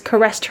hands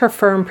caressed her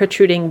firm,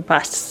 protruding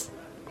busts.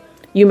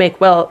 "You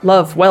make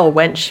love well,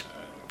 wench,"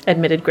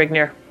 admitted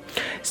Grignr.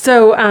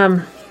 So,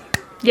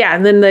 yeah,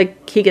 and then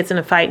he gets in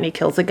a fight and he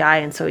kills a guy,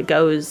 and so he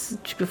goes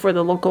before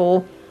the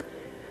local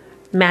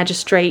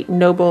magistrate,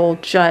 noble,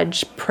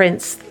 judge,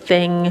 prince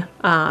thing,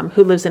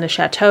 who lives in a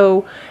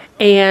chateau,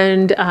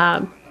 and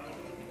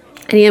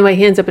he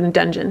ends up in a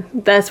dungeon.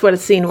 That's what a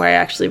scene where I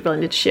actually really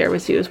need to share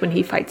with you is when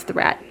he fights the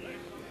rat,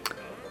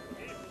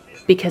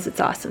 because it's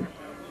awesome.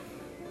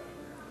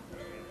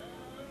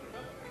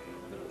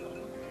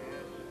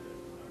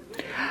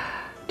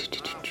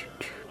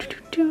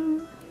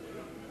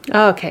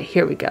 Okay,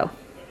 here we go.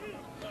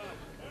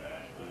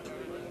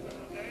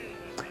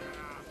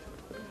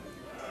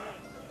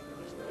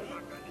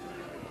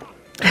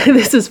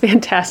 This is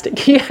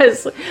fantastic.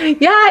 Yes.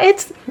 Yeah,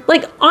 it's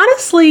like,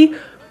 honestly,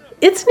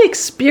 it's an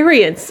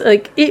experience.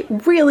 Like, it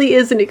really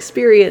is an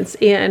experience,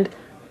 and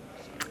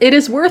it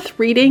is worth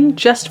reading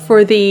just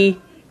for the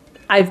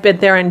I've been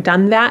there and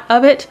done that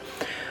of it.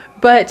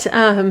 But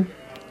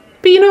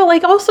you know,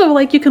 like, also,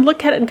 like, you can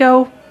look at it and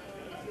go,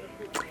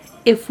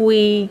 if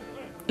we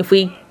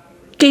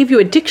gave you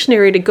a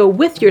dictionary to go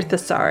with your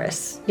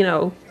thesaurus, you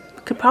know,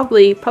 could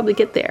probably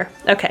get there.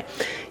 Okay.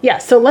 Yeah,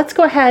 so let's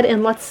go ahead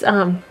and let's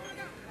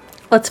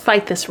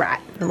fight this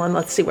rat, and then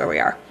let's see where we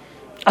are.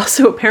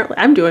 Also, apparently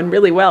I'm doing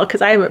really well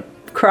because I haven't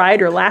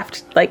cried or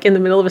laughed like in the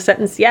middle of a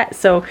sentence yet.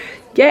 So,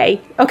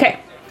 yay. Okay.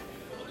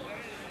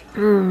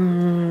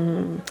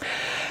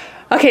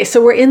 Okay,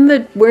 so we're in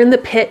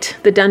the pit,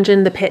 the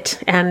dungeon, the pit,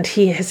 and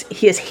he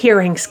is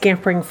hearing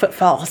scampering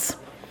footfalls.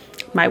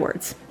 My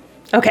words.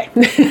 Okay.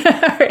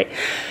 All right.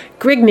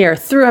 Grignr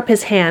threw up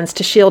his hands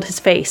to shield his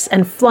face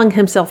and flung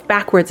himself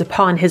backwards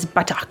upon his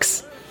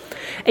buttocks.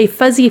 A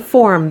fuzzy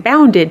form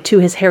bounded to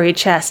his hairy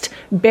chest,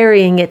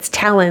 burying its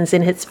talons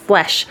in its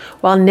flesh,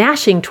 while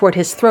gnashing toward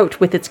his throat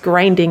with its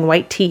grinding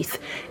white teeth,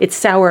 its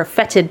sour,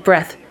 fetid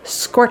breath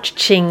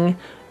scorching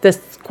the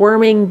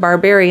squirming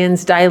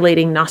barbarian's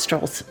dilating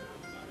nostrils.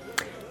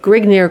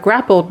 Grignr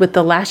grappled with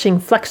the lashing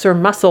flexor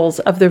muscles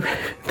of the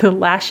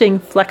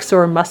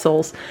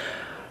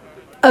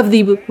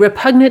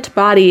repugnant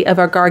body of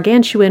a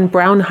gargantuan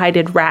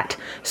brown-hided rat,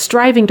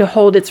 striving to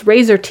hold its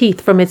razor teeth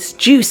from its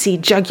juicy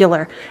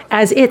jugular,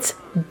 as its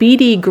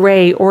beady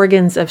gray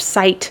organs of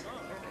sight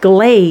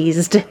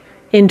glazed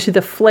into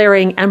the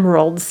flaring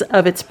emeralds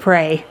of its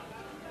prey.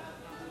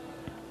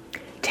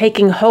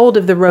 Taking hold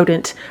of the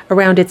rodent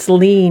around its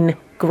lean,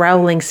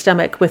 growling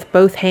stomach with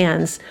both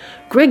hands,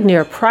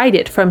 Grignr pried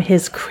it from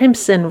his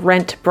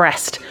crimson-rent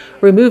breast,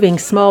 removing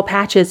small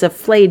patches of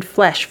flayed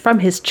flesh from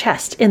his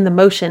chest in the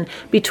motion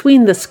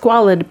between the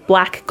squalid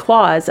black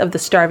claws of the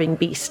starving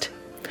beast.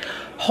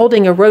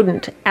 Holding a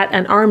rodent at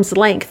an arm's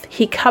length,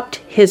 he cupped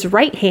his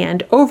right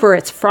hand over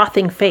its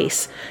frothing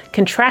face,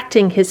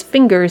 contracting his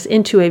fingers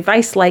into a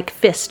vice-like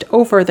fist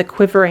over the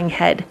quivering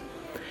head.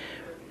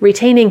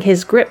 Retaining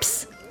his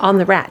grips on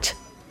the rat,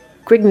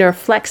 Grignr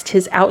flexed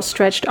his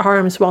outstretched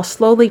arms while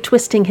slowly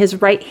twisting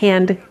his right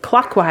hand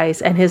clockwise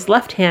and his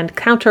left hand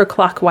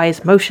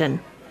counterclockwise motion.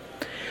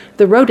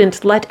 The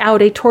rodent let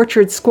out a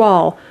tortured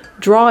squall,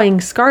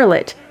 drawing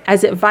scarlet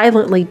as it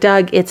violently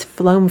dug its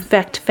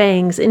phloem-fecked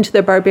fangs into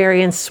the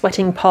barbarian's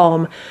sweating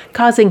palm,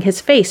 causing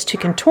his face to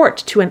contort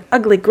to an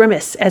ugly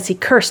grimace as he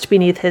cursed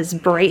beneath his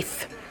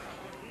breath.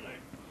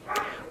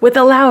 With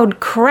a loud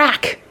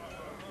crack,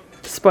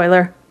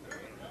 spoiler,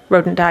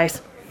 rodent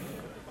dies.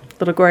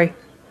 Little gory.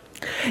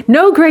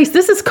 No, Grace,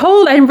 this is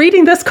cold. I'm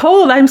reading this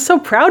cold. I'm so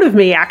proud of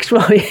me,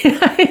 actually.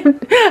 I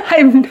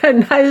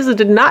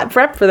did not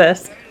prep for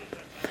this.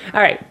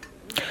 All right.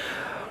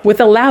 With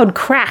a loud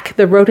crack,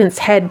 the rodent's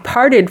head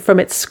parted from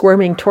its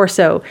squirming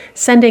torso,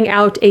 sending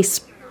out a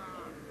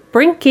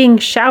sprinkling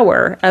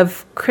shower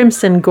of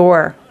crimson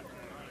gore.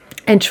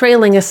 And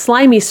trailing a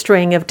slimy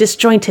string of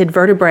disjointed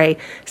vertebrae,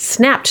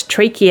 snapped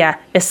trachea,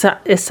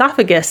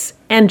 esophagus,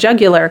 and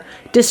jugular,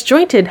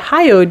 disjointed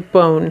hyoid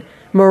bone,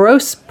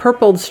 morose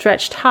purpled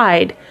stretched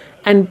hide,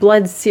 and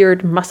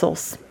blood-seared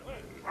muscles.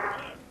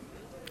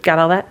 Got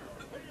all that?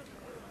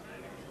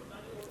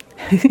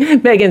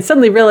 Megan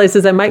suddenly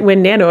realizes I might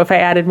win Nano if I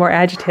added more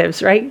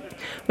adjectives, right?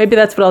 Maybe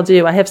that's what I'll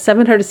do. I have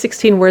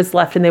 716 words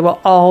left, and they will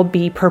all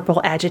be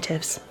purple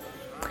adjectives.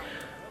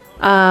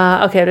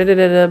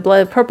 Okay,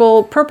 blood,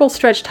 purple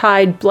stretched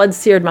hide,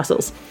 blood-seared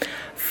muscles.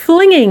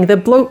 Flinging the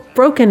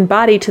broken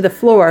body to the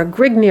floor,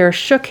 Grignir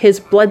shook his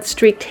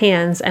blood-streaked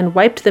hands and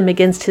wiped them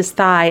against his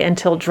thigh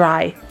until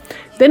dry,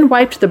 then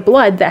wiped the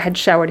blood that had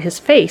showered his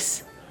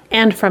face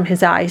and from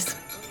his eyes.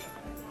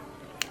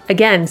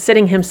 Again,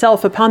 sitting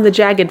himself upon the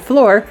jagged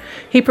floor,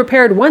 he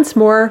prepared to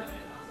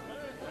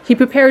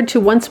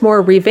once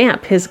more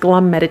revamp his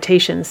glum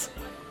meditations.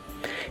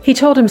 He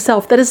told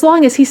himself that as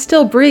long as he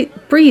still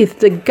breathed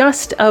the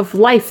gust of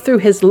life through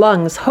his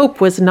lungs,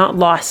 hope was not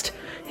lost.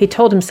 He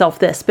told himself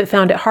this, but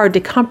found it hard to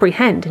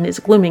comprehend in his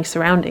glooming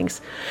surroundings.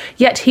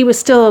 Yet he was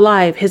still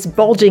alive, his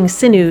bulging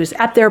sinews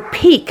at their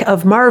peak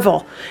of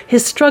marvel,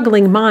 his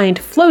struggling mind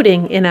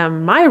floating in a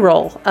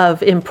myriad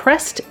of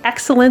impressed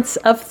excellence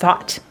of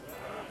thought.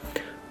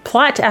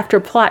 Plot after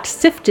plot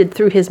sifted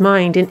through his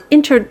mind in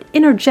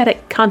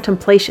energetic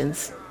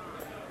contemplations.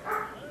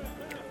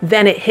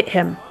 Then it hit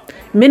him.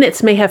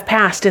 Minutes may have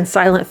passed in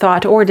silent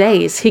thought, or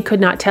days, he could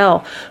not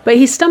tell, but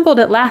he stumbled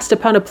at last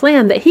upon a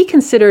plan that he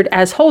considered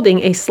as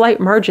holding a slight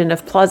margin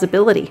of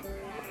plausibility.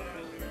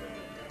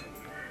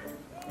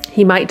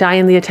 He might die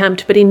in the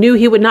attempt, but he knew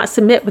he would not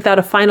submit without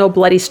a final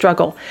bloody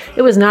struggle.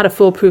 It was not a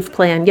foolproof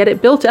plan, yet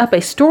it built up a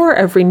store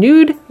of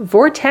renewed,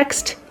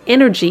 vortexed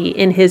energy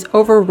in his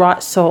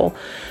overwrought soul.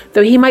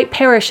 Though he might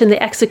perish in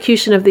the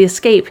execution of the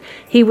escape,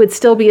 he would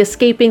still be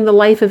escaping the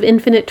life of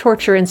infinite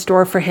torture in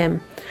store for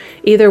him.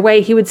 Either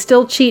way, he would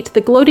still cheat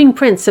the gloating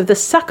prince of the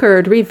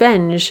succored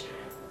revenge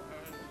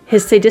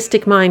his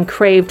sadistic mind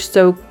craved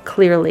so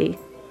clearly.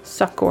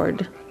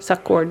 Succored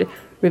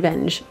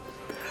revenge.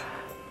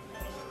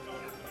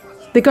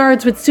 The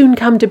guards would soon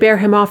come to bear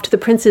him off to the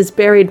prince's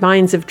buried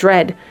mines of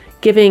dread,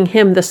 giving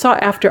him the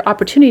sought-after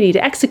opportunity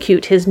to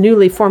execute his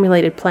newly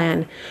formulated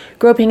plan.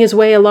 Groping his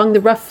way along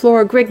the rough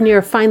floor,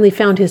 Grignir finally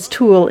found his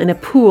tool in a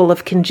pool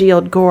of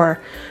congealed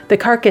gore. The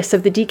carcass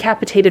of the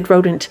decapitated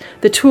rodent,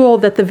 the tool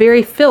that the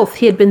very filth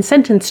he had been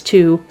sentenced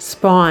to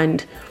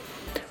spawned.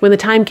 When the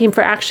time came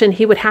for action,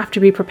 he would have to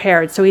be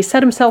prepared, so he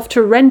set himself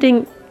to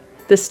rending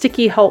the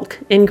sticky hulk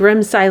in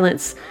grim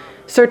silence,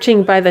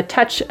 searching by the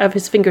touch of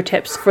his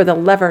fingertips for the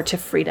lever to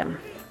freedom.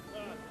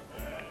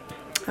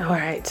 All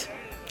right.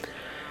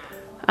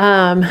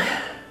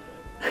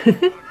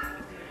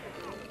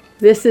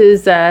 This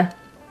is the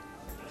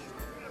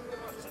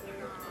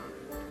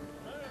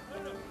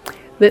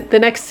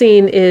next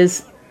scene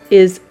is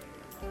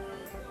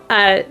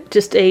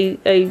just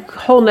a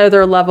whole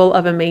nother level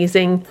of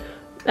amazing,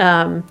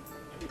 and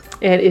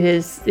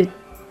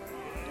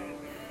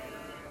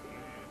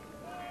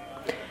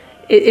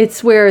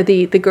it's where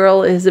the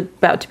girl is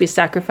about to be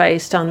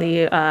sacrificed on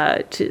the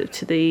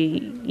to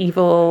the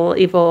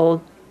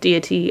evil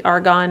deity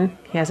Argon.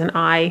 He has an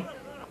eye.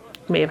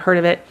 You may have heard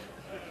of it.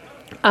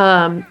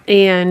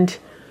 And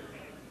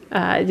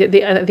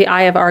the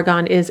eye of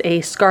Argon is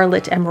a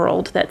scarlet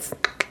emerald that's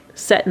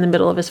set in the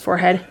middle of his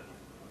forehead.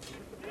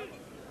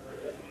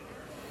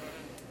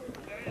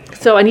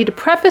 So I need to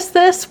preface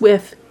this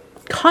with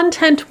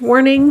content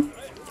warning,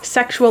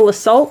 sexual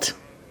assault,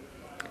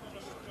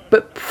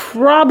 but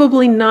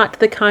probably not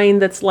the kind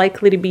that's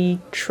likely to be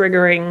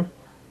triggering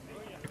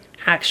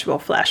actual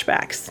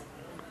flashbacks,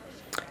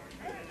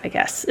 I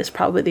guess, is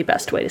probably the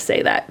best way to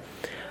say that.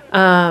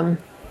 Let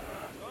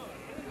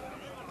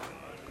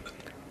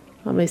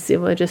me see.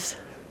 I'll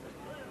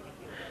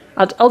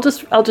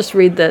just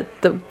read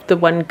the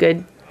one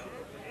good,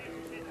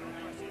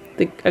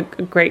 a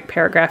great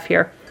paragraph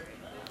here.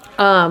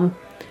 And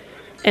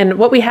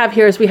what we have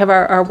here is we have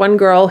our one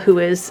girl who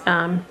is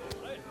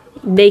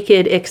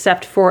naked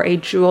except for a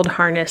jeweled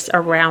harness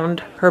around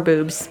her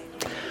boobs,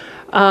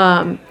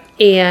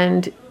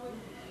 and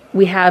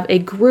we have a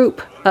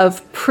group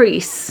of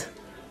priests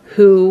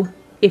who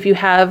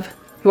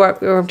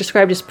are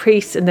described as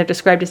priests, and they're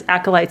described as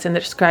acolytes, and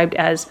they're described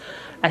as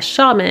a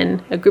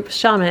shaman, a group of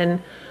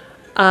shaman,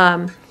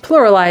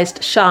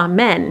 pluralized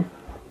shaman,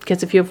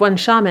 because if you have one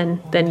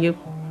shaman, then you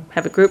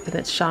have a group and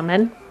it's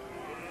shaman.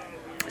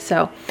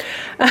 So,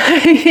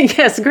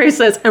 yes, Grace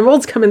says,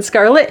 emeralds come in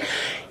scarlet.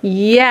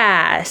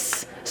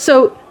 Yes.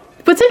 So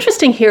what's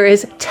interesting here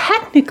is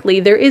technically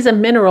there is a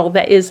mineral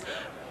that is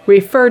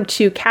referred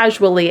to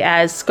casually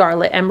as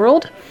scarlet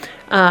emerald.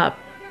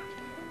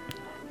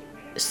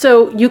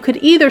 So you could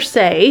either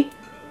say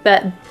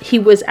that he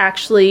was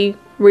actually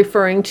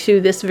referring to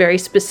this very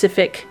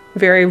specific,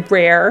 very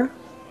rare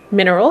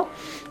mineral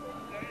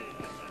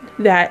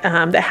that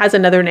that has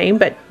another name,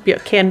 but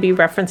can be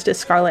referenced as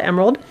scarlet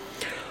emerald,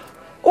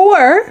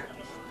 or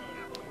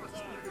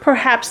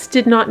perhaps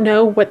did not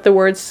know what the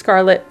words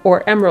scarlet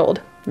or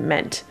emerald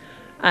meant.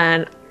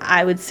 And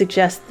I would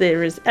suggest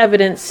there is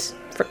evidence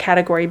for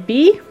category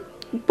B,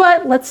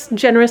 but let's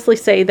generously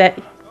say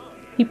that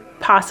he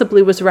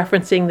possibly was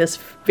referencing this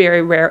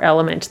very rare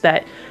element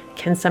that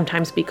can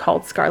sometimes be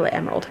called scarlet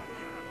emerald.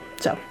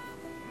 So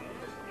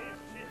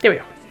there we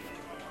go.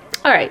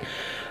 All right.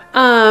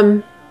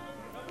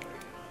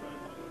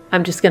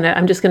 I'm just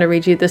gonna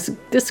read you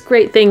this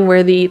great thing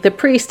where the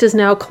priest is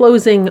now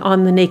closing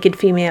on the naked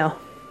female.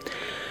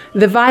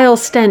 The vile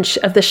stench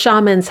of the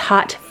shaman's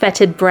hot,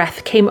 fetid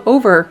breath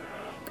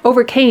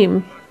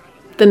overcame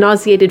the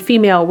nauseated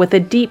female with a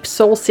deep,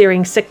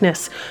 soul-searing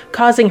sickness,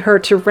 causing her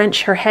to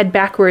wrench her head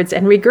backwards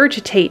and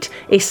regurgitate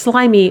a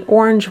slimy,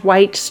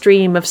 orange-white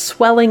stream of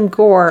swelling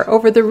gore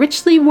over the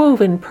richly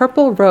woven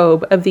purple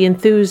robe of the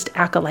enthused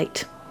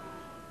acolyte.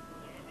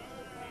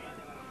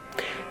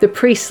 The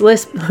priest's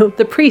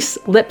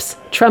lips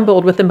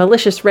trembled with a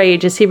malicious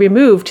rage as he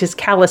removed his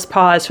callous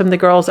paws from the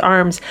girl's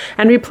arms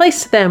and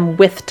replaced them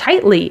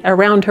tightly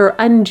around her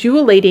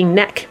undulating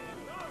neck,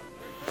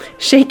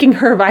 shaking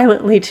her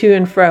violently to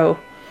and fro.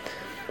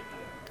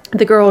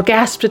 The girl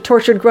gasped a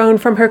tortured groan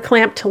from her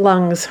clamped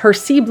lungs, her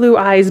sea-blue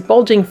eyes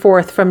bulging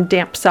forth from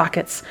damp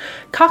sockets.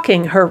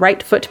 Cocking her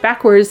right foot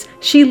backwards,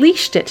 she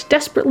leashed it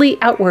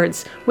desperately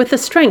outwards with the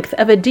strength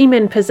of a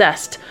demon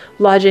possessed,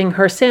 lodging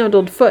her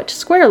sandaled foot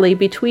squarely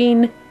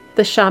between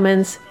the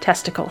shaman's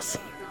testicles.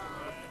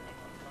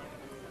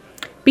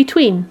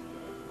 Between.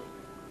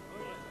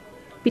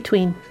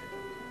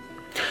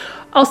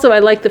 Also, I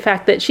like the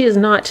fact that she is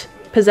not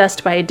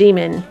possessed by a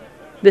demon.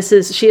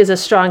 She is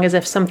as strong as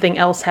if something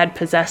else had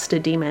possessed a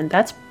demon.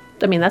 That's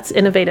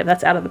innovative.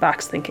 That's out of the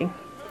box thinking.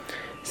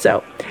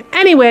 So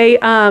anyway,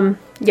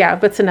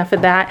 but enough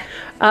of that.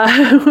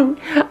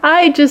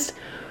 I just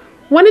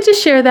wanted to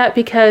share that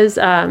because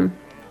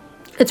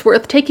it's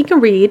worth taking a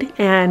read,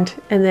 and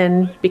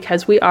then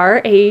because we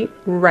are a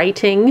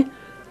writing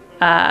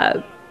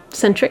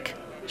centric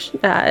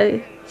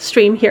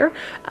stream here,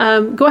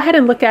 go ahead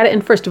and look at it.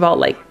 And first of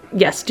all,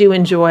 yes, do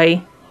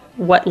enjoy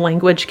what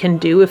language can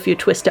do if you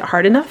twist it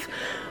hard enough,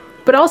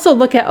 but also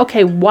look at,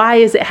 okay, why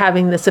is it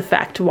having this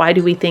effect? Why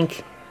do we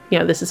think,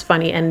 this is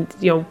funny? And,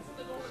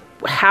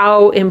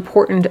 how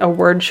important a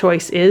word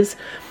choice is.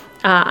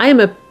 I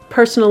am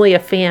personally a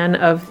fan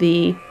of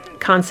the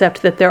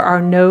concept that there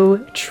are no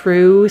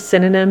true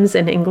synonyms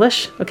in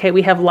English. Okay,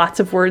 we have lots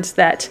of words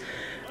that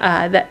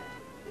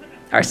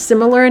are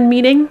similar in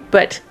meaning,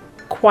 but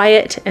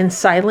quiet and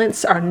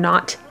silence are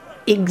not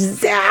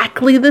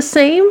exactly the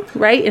same,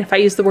 right? And if I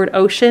use the word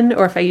ocean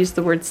or if I use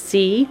the word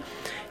sea,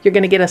 you're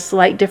going to get a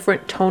slight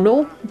different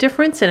tonal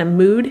difference and a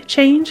mood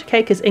change,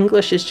 okay? Because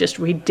English is just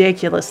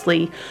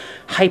ridiculously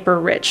hyper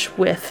rich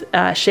with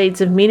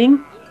shades of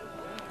meaning.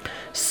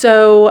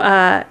 So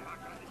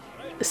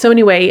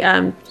anyway,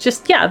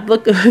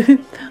 look,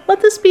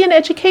 let this be an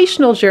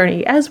educational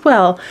journey as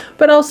well,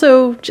 but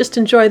also just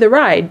enjoy the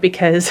ride,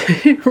 because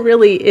it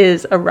really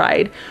is a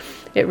ride.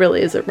 It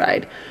really is a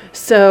ride.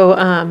 So,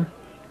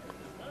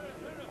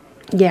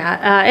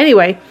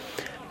 anyway,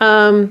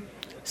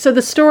 so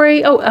the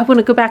story, I want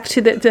to go back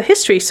to the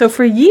history. So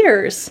for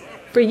years,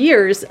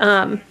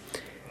 the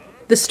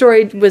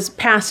story was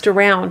passed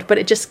around, but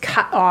it just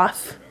cut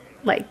off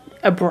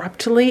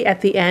abruptly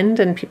at the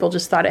end, and people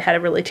just thought it had a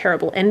really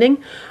terrible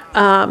ending.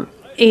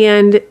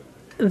 And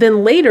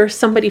then later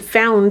somebody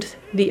found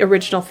the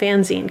original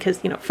fanzine, because,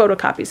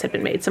 photocopies had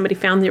been made. Somebody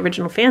found the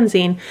original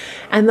fanzine,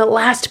 and the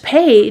last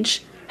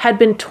page had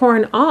been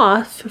torn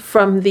off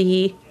from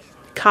the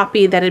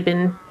copy that had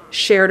been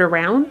shared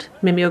around,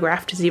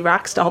 mimeographed,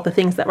 Xeroxed, all the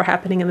things that were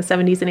happening in the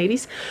 70s and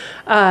 80s.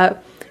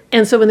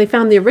 And so when they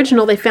found the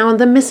original, they found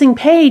the missing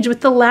page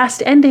with the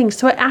last ending.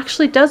 So it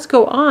actually does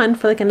go on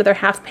for another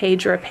half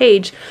page or a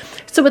page.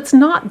 So it's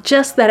not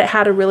just that it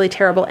had a really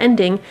terrible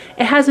ending.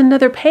 It has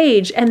another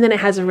page, and then it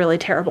has a really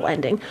terrible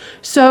ending.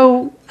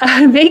 So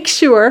make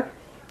sure,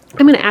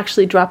 I'm going to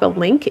actually drop a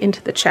link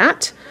into the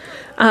chat,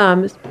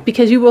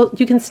 because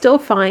you can still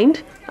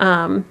find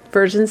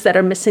versions that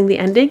are missing the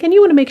ending, and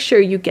you want to make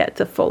sure you get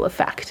the full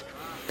effect.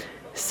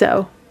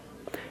 So,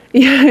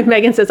 yeah,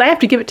 Megan says, I have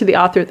to give it to the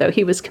author, though.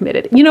 He was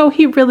committed.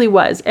 He really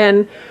was.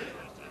 And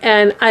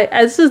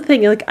this is the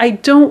thing, I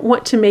don't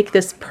want to make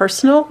this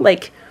personal.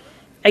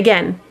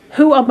 Again,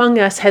 who among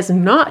us has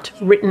not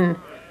written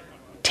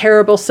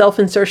terrible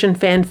self-insertion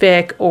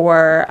fanfic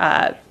or,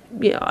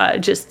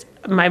 just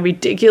my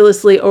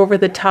ridiculously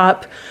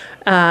over-the-top,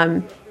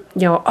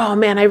 oh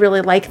man, I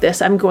really like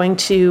this. I'm going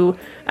to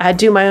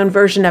do my own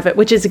version of it,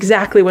 which is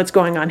exactly what's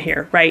going on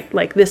here, right?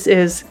 This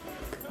is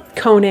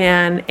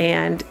Conan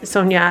and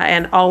Sonia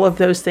and all of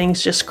those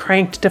things just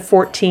cranked to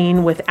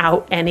 14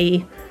 without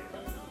any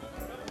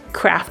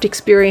craft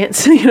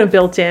experience,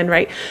 built in,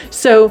 right?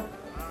 So,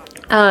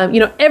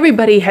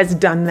 everybody has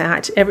done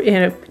that.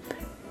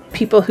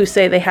 People who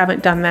say they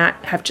haven't done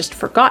that have just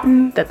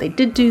forgotten that they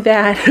did do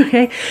that,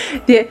 okay?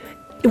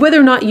 Whether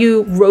or not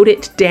you wrote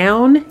it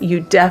down, you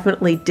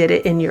definitely did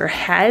it in your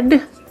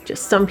head.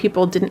 Just some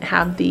people didn't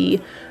have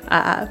the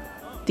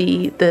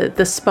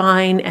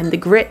spine and the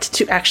grit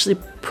to actually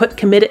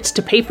commit it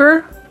to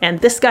paper, and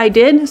this guy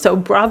did. So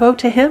bravo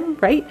to him,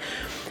 right?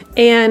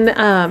 And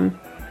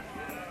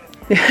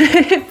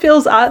it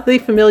feels oddly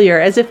familiar,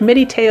 as if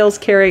many tales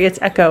carry its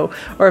echo,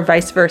 or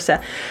vice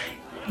versa.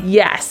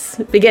 Yes,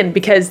 again,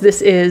 because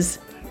this is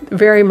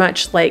very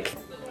much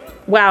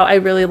wow, I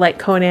really like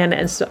Conan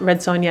and Red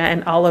Sonja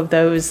and all of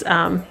those,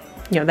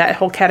 that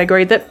whole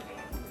category. That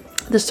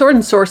the sword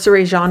and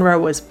sorcery genre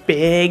was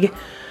big,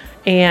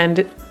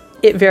 and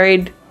it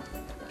varied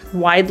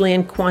widely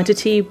in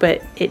quantity,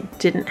 but it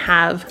didn't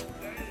have,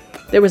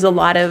 there was a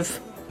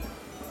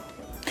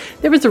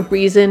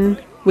reason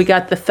we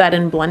got the Thud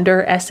and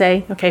Blunder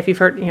essay. Okay, if you've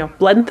heard,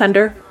 Blood and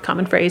Thunder,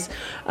 common phrase.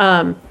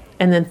 And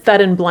then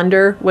Thud and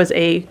Blunder was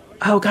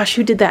oh gosh,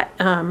 who did that?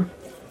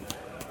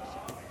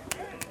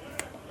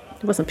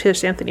 It wasn't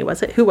Piers Anthony,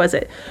 was it? Who was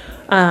it?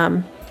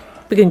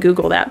 We can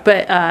Google that.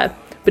 But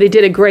he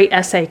did a great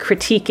essay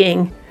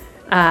critiquing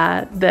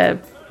the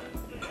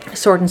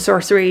sword and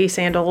sorcery,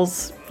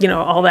 sandals,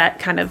 all that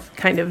kind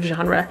of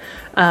genre,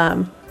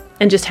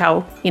 and just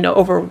how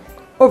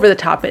over the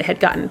top it had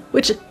gotten.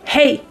 Which,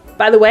 hey,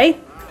 by the way,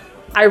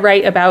 I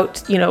write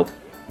about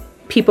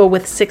people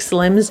with 6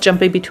 limbs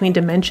jumping between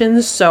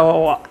dimensions,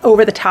 so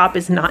over the top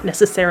is not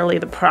necessarily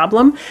the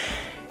problem.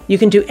 You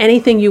can do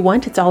anything you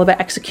want. It's all about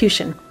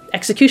execution.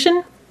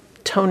 Execution,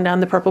 tone down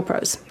the purple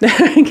prose.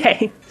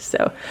 Okay,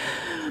 so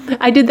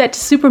I did that to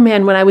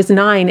Superman when I was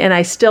 9, and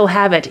I still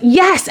have it.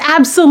 Yes,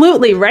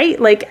 absolutely, right?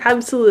 Like,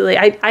 absolutely.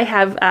 I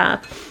had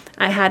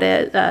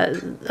a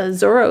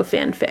Zorro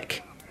fanfic.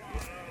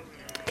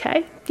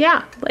 Okay,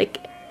 yeah, like,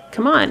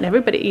 come on,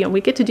 everybody. We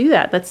get to do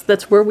that.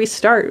 That's where we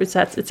start.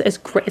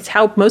 It's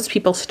how most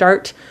people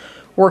start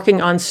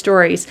working on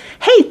stories.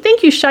 Hey,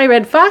 thank you, Shy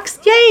Red Fox.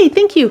 Yay,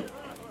 thank you.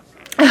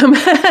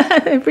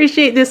 I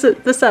appreciate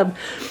the sub.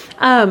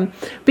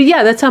 But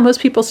yeah, that's how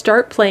most people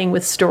start playing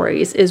with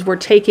stories, is we're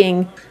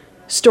taking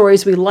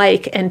stories we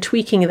like and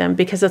tweaking them,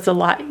 because that's a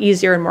lot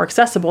easier and more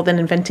accessible than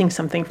inventing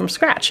something from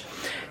scratch.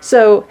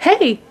 So,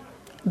 hey,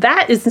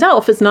 that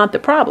itself is not the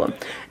problem.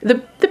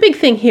 The big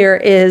thing here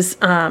is,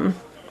 and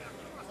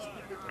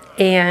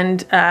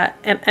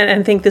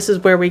I think this is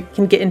where we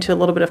can get into a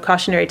little bit of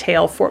cautionary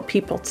tale for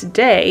people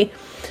today,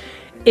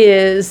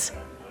 is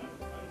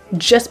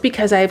just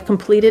because I have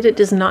completed it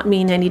does not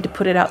mean I need to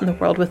put it out in the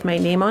world with my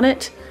name on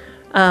it.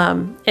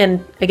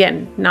 And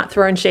again, not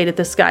throwing shade at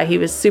this guy. He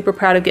was super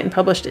proud of getting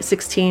published at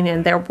 16,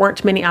 and there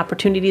weren't many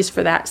opportunities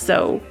for that.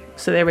 So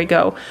there we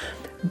go.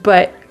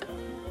 But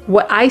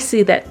what I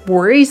see that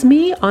worries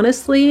me,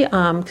 honestly,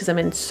 because I'm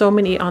in so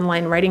many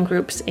online writing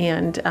groups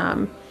and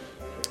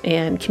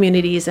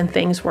communities and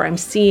things where I'm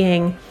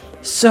seeing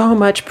so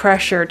much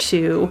pressure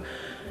to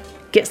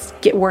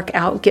get work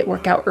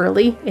out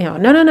early.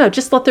 No,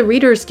 just let the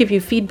readers give you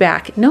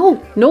feedback.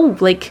 No,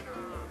 like,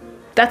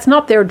 that's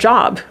not their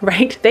job,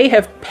 right? They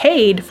have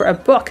paid for a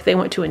book. They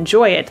want to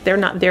enjoy it. They're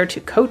not there to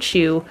coach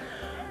you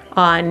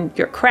on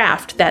your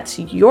craft. That's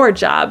your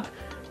job.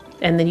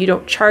 And then you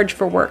don't charge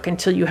for work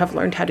until you have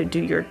learned how to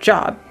do your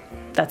job.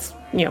 That's,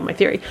 my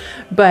theory.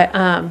 But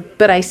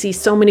I see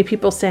so many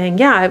people saying,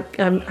 yeah,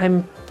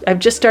 I've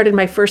just started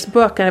my first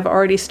book, and I've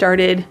already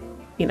started,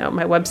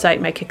 my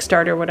website, my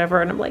Kickstarter,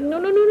 whatever. And I'm like, no.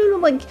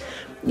 Like,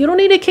 you don't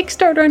need a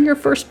Kickstarter on your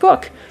first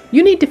book.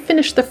 You need to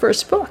finish the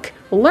first book,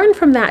 learn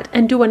from that,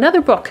 and do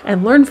another book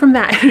and learn from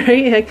that.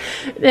 Right?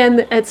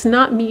 And it's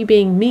not me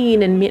being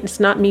mean, and it's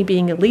not me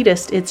being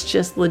elitist. It's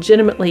just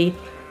legitimately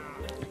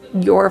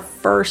your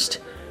first.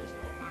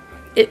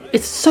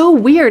 It's so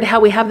weird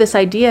how we have this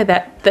idea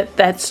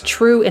that's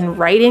true in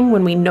writing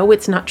when we know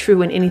it's not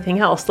true in anything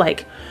else.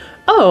 Like,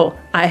 oh,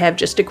 I have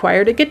just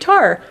acquired a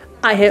guitar.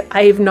 I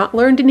have not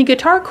learned any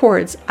guitar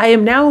chords. I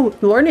am now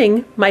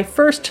learning my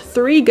first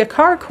 3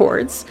 guitar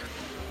chords,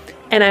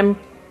 and I'm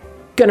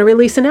going to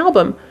release an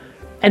album.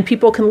 And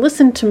people can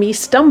listen to me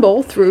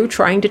stumble through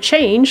trying to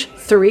change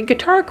 3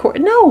 guitar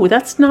chords. No,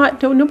 that's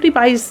not, nobody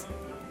buys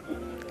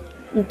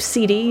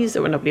CDs,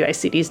 or nobody buys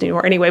CDs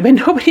anymore anyway, but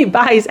nobody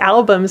buys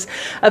albums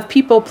of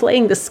people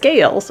playing the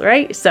scales,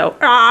 right? So,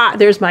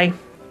 there's my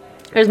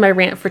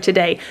rant for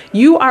today.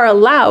 You are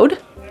allowed,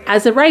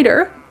 as a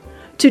writer,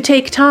 to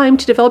take time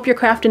to develop your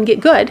craft and get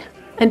good,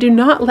 and do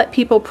not let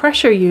people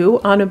pressure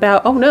you on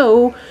about, oh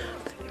no,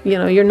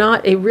 you're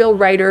not a real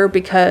writer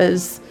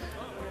because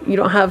you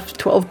don't have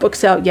 12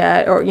 books out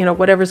yet, or,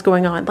 whatever's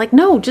going on. Like,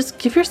 no, just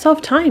give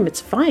yourself time.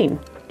 It's fine.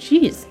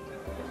 Jeez.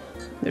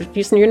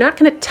 You're not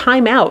going to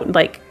time out.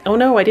 Like, oh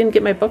no, I didn't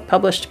get my book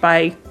published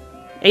by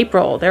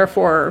April.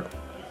 Therefore,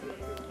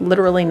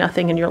 literally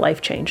nothing in your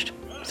life changed.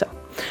 So,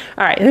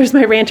 all right, there's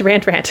my rant.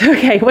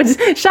 Okay,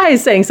 Shy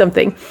is saying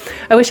something.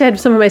 I wish I had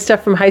some of my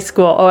stuff from high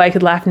school. Oh, I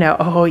could laugh now.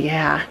 Oh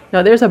yeah.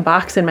 No, there's a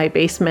box in my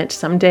basement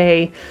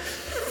someday.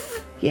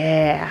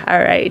 Yeah, all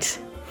right.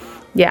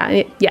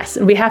 Yeah, yes,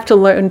 and we have to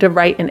learn to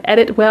write and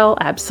edit well,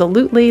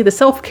 absolutely. The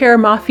self-care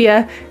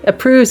mafia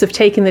approves of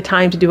taking the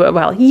time to do it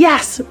well.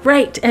 Yes,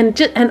 right.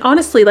 And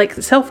honestly, like,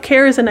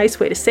 self-care is a nice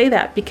way to say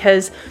that,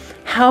 because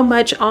how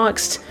much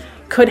angst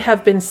could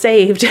have been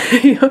saved,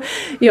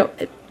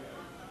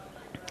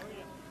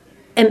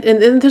 And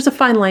there's a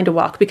fine line to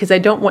walk, because I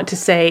don't want to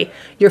say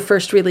your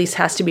first release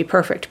has to be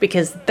perfect,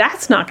 because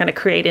that's not going to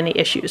create any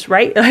issues,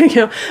 right?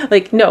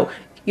 No,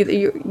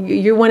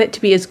 you want it to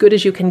be as good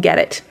as you can get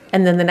it.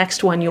 And then the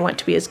next one you want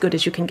to be as good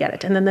as you can get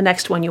it. And then the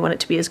next one you want it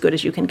to be as good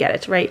as you can get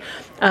it, right?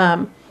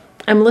 I'm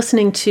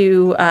listening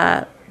to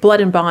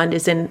Blood and Bond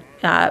is in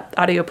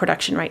audio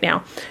production right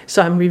now.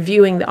 So I'm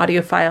reviewing the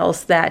audio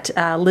files that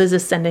Liz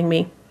is sending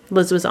me.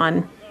 Liz was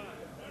on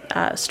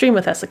stream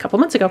with us a couple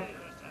months ago.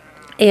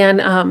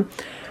 And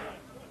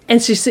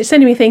she's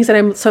sending me things, and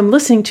I'm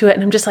listening to it,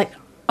 and I'm just like,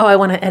 oh, I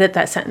want to edit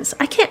that sentence.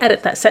 I can't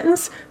edit that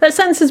sentence. That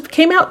sentence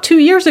came out 2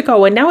 years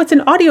ago, and now it's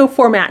in audio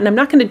format, and I'm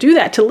not going to do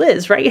that to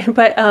Liz, right?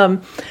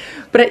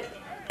 But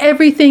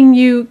everything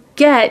you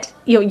get,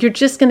 you're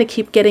just going to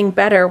keep getting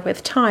better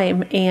with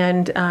time,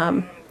 and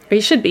or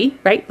you should be,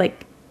 right?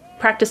 Like,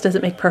 practice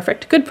doesn't make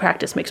perfect. Good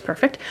practice makes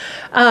perfect,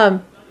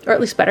 or at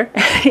least better.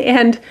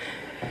 And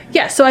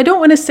yeah, so I don't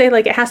want to say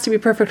like it has to be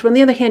perfect. But on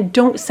the other hand,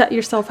 don't set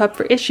yourself up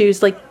for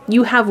issues. Like,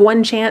 you have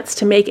one chance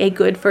to make a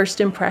good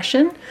first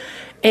impression.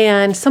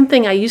 And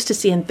something I used to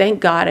see, and thank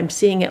God I'm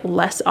seeing it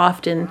less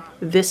often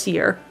this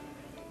year,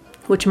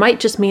 which might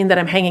just mean that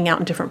I'm hanging out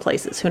in different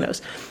places. Who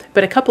knows?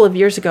 But a couple of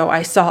years ago,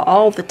 I saw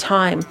all the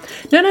time,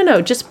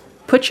 no, just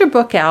put your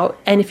book out.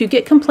 And if you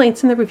get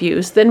complaints in the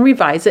reviews, then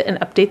revise it and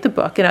update the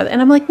book. And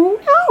I'm like,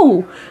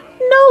 no,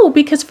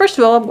 because first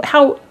of all,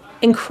 how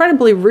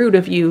incredibly rude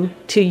of you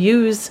to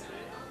use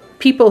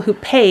people who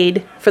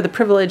paid for the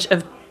privilege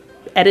of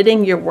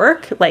editing your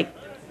work. Like,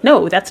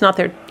 no, that's not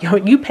their,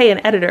 you pay an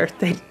editor.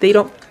 They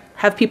don't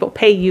have people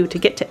pay you to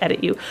get to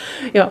edit you,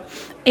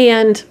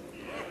 and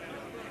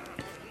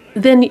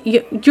then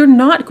you're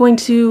not going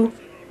to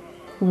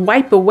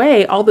wipe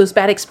away all those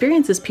bad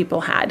experiences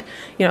people had,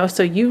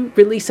 so you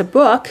release a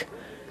book,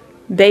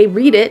 they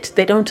read it,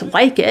 they don't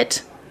like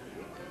it.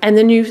 And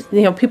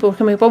then people are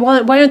coming, well,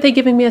 why aren't they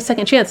giving me a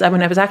second chance? I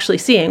was actually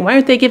seeing, why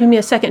aren't they giving me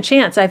a second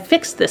chance? I've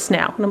fixed this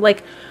now. And I'm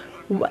like,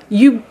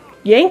 you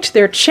yanked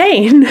their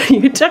chain.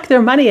 You took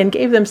their money and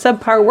gave them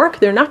subpar work.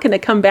 They're not going to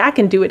come back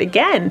and do it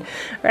again,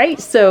 right?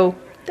 So,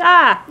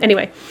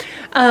 anyway.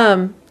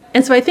 And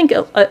so I think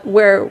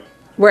where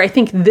I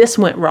think this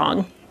went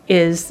wrong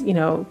is,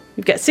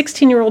 you've got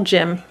 16-year-old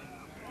Jim.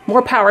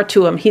 More power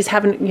to him. He's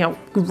having,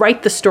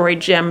 write the story,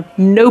 Jim.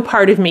 No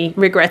part of me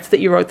regrets that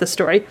you wrote the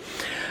story.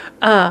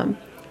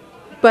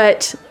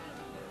 But,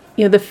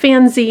 the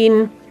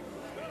fanzine,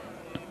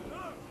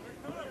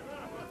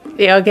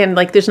 again,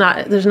 like there's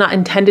not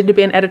intended to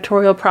be an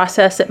editorial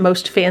process at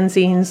most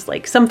fanzines.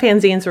 Like, some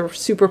fanzines are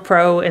super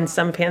pro and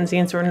some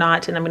fanzines are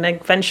not. And I'm going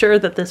to venture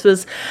that this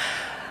was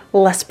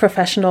less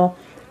professional.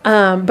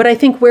 But I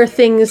think where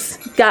things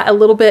got a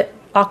little bit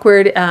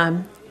awkward,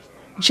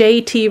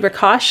 J.T.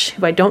 Rakosh,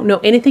 who I don't know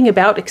anything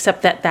about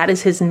except that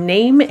is his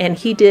name, and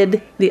he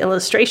did the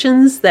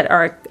illustrations that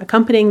are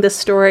accompanying this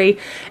story,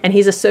 and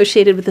he's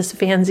associated with this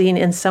fanzine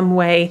in some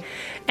way,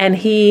 and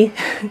he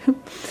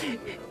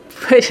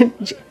put,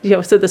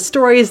 so the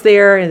story is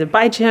there, and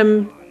by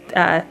Jim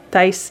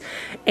Dice,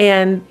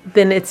 and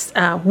then it's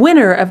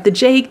winner of the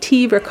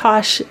J.T.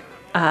 Rakosh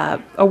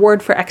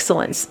Award for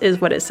Excellence is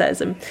what it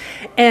says,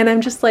 and I'm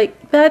just like,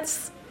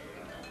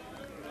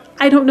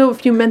 I don't know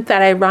if you meant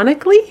that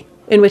ironically,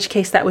 in which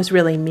case that was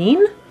really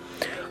mean,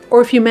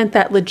 or if you meant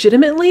that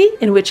legitimately,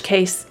 in which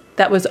case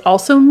that was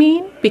also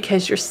mean,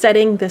 because you're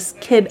setting this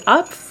kid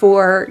up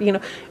for,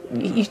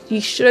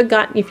 you should have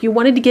gotten, if you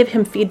wanted to give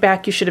him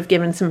feedback, you should have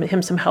given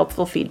him some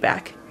helpful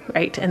feedback,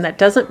 right? And that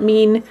doesn't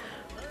mean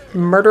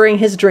murdering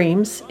his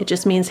dreams. It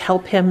just means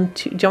help him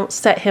don't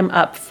set him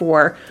up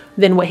for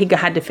then what he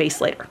had to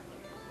face later.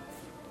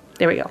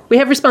 There we go. We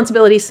have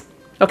responsibilities.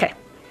 Okay.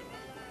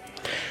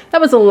 That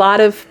was a lot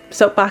of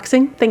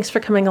soapboxing. Thanks for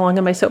coming along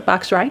on my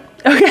soapbox ride.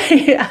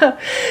 Okay.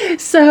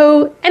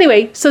 So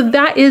anyway,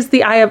 that is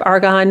the Eye of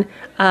Argon.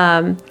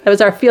 That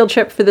was our field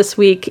trip for this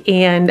week.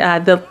 And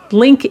the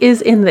link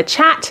is in the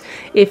chat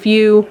if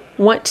you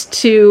want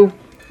to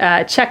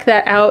check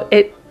that out.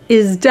 It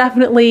is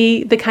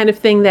definitely the kind of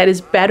thing that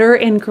is better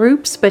in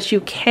groups, but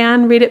you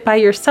can read it by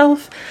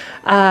yourself.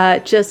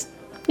 Just,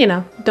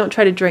 don't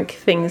try to drink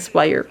things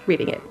while you're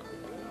reading it.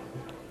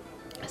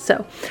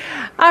 So,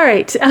 all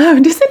right.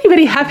 Does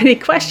anybody have any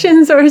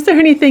questions, or is there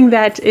anything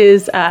that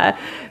is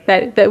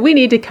that we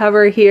need to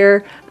cover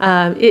here?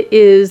 It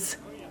is.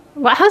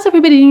 Well, how's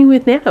everybody doing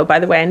with Nano? By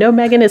the way, I know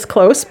Megan is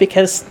close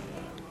because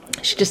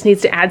she just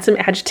needs to add some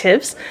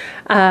adjectives.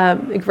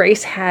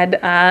 Grace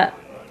had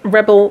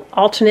Rebel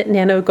alternate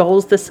Nano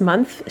goals this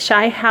month.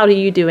 Shai, how are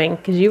you doing?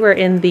 Because you were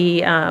in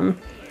the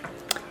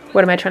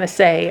what am I trying to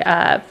say?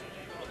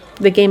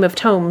 The Game of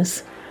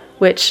Tomes,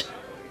 which.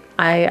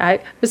 I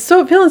was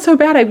feeling so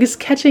bad. I was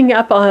catching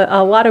up on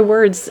a lot of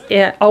words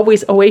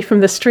always away from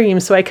the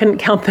stream, so I couldn't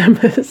count them.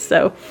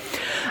 So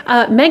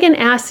Megan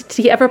asked,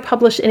 did he ever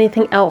publish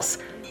anything else?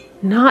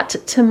 Not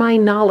to my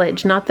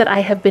knowledge, not that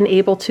I have been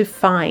able to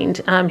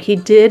find. He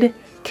did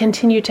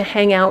continue to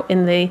hang out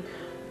in the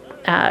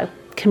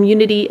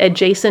community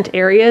adjacent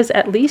areas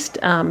at least,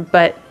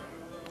 but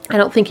I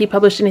don't think he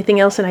published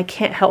anything else, and I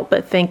can't help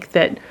but think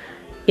that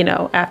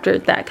after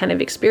that kind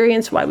of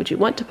experience, why would you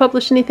want to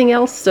publish anything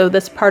else? So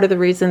that's part of the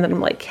reason that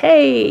I'm like,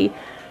 hey,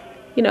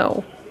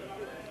 a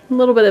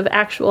little bit of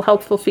actual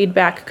helpful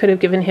feedback could have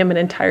given him an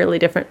entirely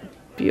different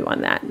view on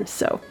that.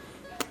 So,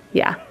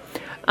 yeah.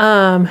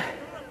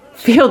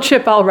 Field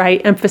trip, all right.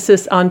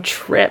 Emphasis on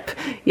trip.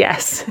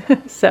 Yes.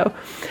 So,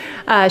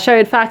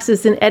 Shariad Fox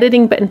is in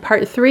editing, but in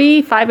part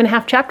 3,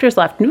 5.5 chapters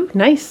left. Ooh,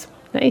 nice.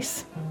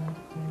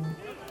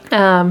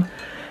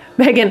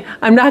 Megan,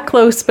 I'm not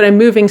close, but I'm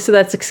moving, so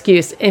that's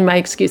excuse. And my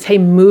excuse, hey,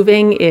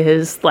 moving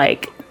is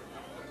like,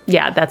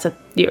 yeah,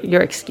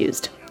 you're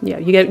excused. Yeah,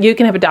 you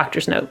can have a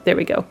doctor's note. There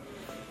we go.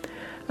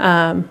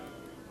 Oh,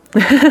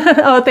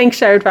 thanks,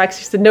 Sherrod Fox.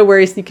 She said, no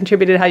worries, you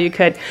contributed how you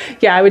could.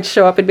 Yeah, I would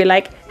show up and be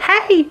like,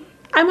 hey,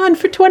 I'm on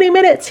for 20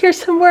 minutes. Here's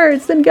some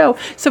words, then go.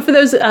 So for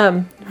those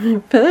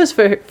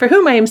for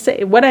whom I am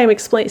saying, what I am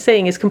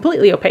saying is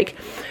completely opaque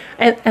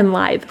and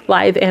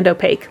lithe and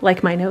opaque,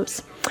 like my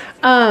nose.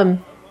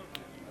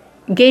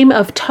 Game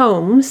of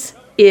Tomes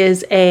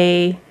is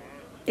it's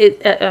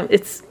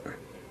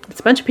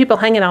a bunch of people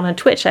hanging out on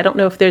Twitch. I don't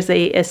know if there's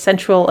a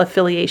central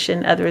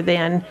affiliation other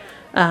than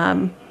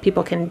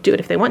people can do it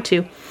if they want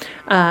to.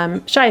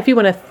 Shai, if you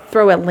want to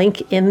throw a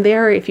link in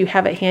there, if you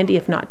have it handy.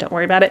 If not, don't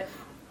worry about it.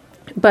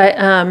 But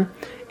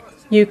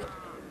you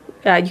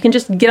can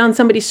just get on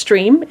somebody's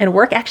stream and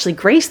work. Actually,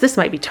 Grace, this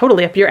might be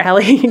totally up your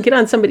alley. You can get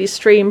on somebody's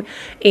stream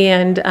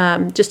and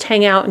just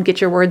hang out and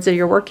get your words or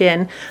your work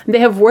in. They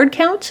have word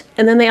count,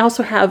 and then they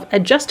also have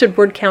adjusted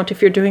word count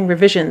if you're doing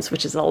revisions,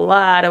 which is a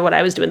lot of what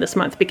I was doing this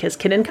month because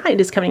Kin and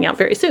Kind is coming out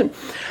very soon.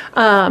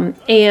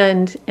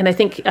 And I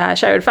think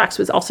Sherrod Fox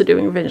was also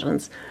doing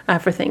revisions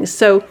for things.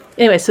 So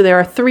anyway, so there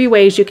are 3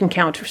 ways you can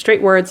count: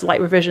 straight words, light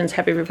revisions,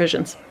 heavy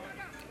revisions.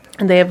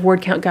 And they have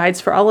word count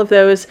guides for all of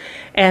those.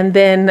 And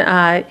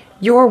then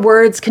your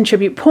words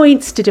contribute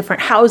points to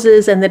different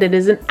houses, and that it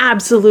is an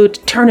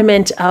absolute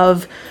tournament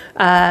of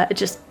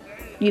just,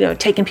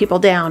 taking people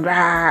down,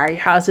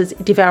 houses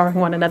devouring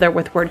one another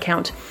with word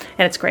count.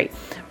 And it's great.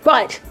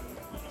 But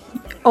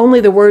only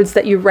the words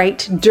that you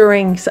write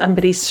during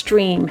somebody's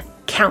stream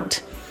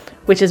count,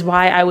 which is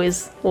why I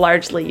was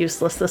largely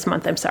useless this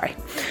month. I'm sorry.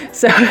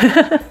 So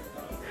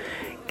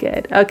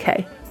good.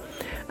 Okay.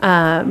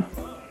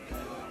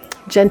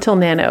 Gentle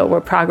Nano, where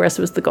progress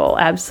was the goal.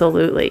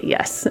 Absolutely,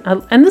 yes.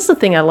 And this is the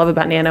thing I love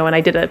about Nano, and I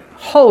did a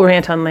whole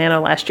rant on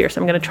Nano last year, so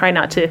I'm going to try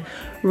not to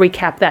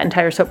recap that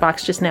entire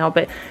soapbox just now,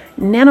 but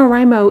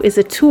NaNoWriMo is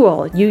a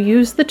tool. You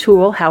use the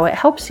tool how it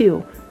helps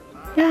you.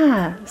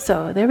 Yeah,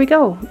 so there we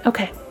go.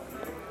 Okay.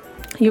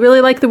 You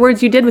really like the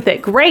words you did with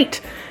it. Great.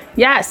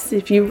 Yes,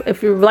 if you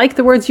like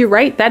the words you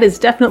write, that is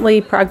definitely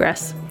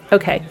progress.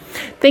 Okay,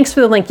 thanks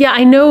for the link. Yeah,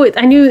 I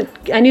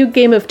knew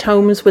Game of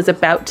Tomes was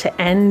about to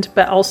end,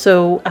 but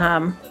also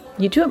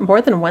you do it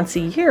more than once a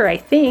year, I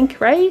think,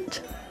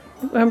 right?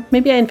 Or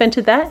maybe I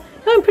invented that.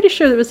 No, I'm pretty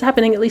sure it was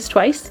happening at least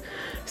twice.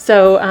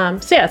 So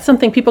yeah, it's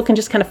something people can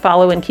just kind of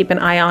follow and keep an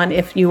eye on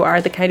if you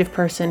are the kind of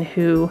person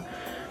who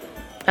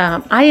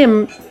I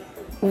am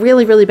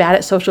really, really bad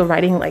at social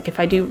writing. Like if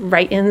I do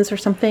write-ins or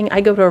something, I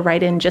go to a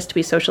write-in just to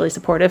be socially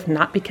supportive,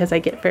 not because I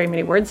get very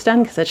many words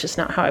done, because that's just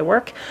not how I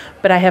work.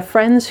 But I have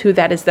friends who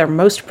that is their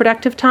most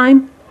productive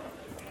time.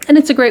 And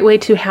it's a great way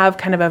to have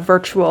kind of a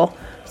virtual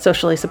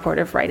socially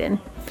supportive write-in.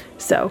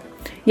 So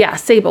yeah,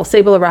 Sable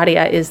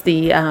Aradia is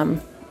the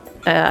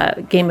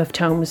Game of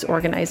Tomes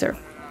organizer.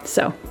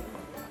 So,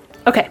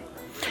 okay.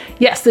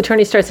 Yes, the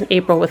tourney starts in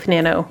April with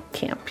Nano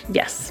Camp.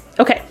 Yes.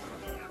 Okay.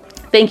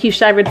 Thank you,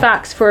 Sherrod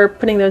Fox, for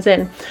putting those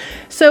in.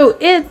 So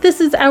this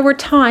is our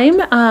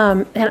time,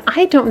 and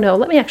I don't know.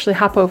 Let me actually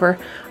hop over.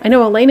 I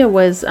know Elena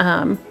was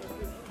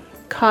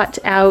caught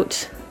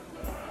out.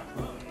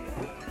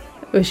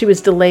 She was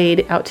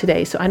delayed out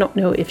today, so I don't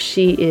know if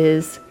she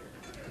is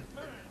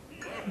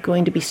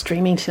going to be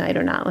streaming tonight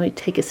or not. Let me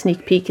take a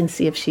sneak peek and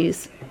see if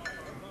she's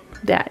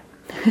that.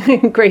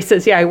 Grace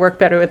says, yeah, I work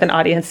better with an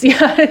audience.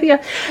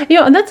 Yeah.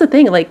 And that's the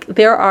thing. Like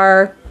there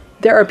are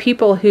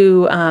people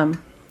who...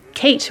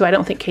 Kate, who I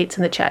don't think Kate's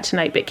in the chat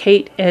tonight, but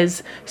Kate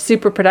is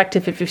super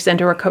productive if you send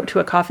her to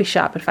a coffee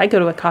shop. If I go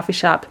to a coffee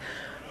shop,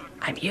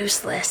 I'm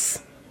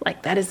useless.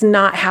 Like, that is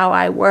not how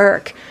I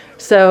work.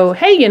 So,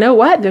 hey, you know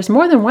what? There's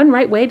more than one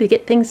right way to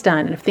get things done.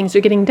 And if things are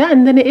getting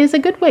done, then it is a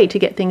good way to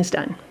get things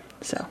done.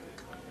 So,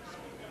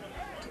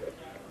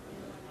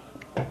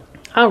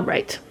 all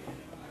right.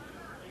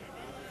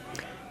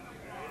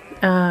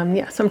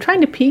 Yeah, so I'm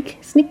trying to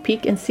sneak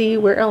peek and see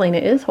where Elena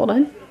is. Hold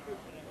on.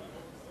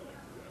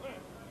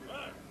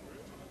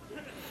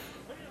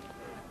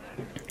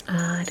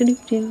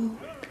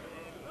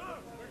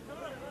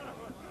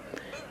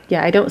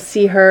 Yeah, I don't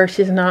see her.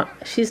 She's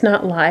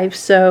not live,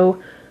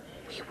 so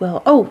we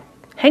will. Oh,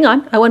 hang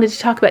on. I wanted to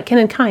talk about Kin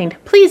and Kind.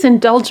 Please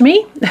indulge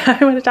me. I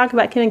want to talk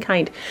about Kin and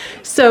Kind.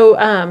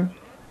 So,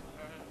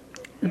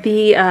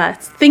 the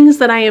things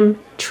that I am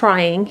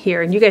trying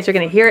here, and you guys are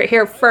going to hear it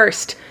here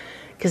first,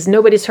 because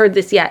nobody's heard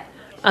this yet.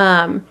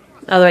 Although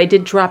I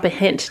did drop a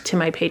hint to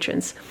my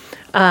patrons,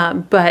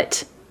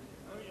 but.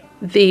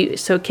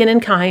 So Kin and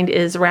Kind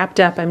is wrapped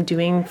up. I'm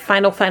doing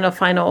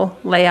final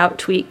layout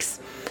tweaks,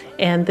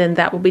 and then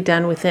that will be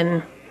done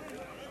within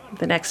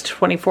the next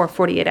 24,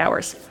 48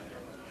 hours.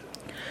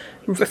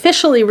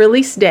 Officially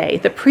release day,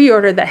 the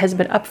pre-order that has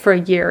been up for a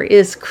year,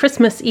 is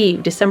Christmas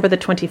Eve, December the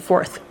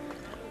 24th.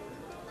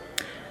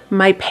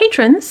 My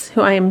patrons,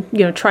 who I am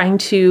trying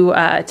to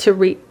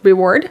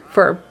reward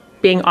for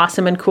being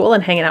awesome and cool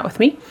and hanging out with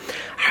me,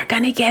 are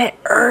gonna get it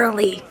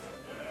early.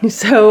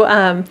 So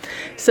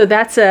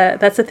that's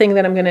a thing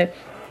that I'm going to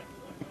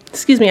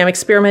I'm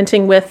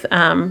experimenting with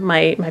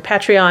my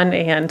Patreon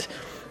and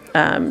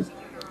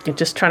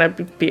just trying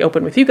to be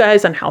open with you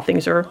guys on how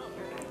things are,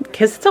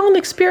 because it's all an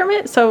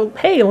experiment. So,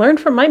 hey, learn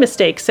from my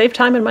mistakes, save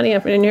time and money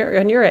on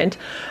your end.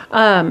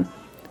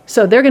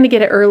 So they're going to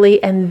get it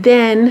early, and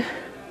then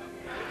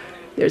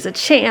there's a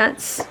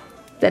chance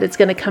that it's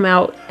going to come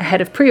out ahead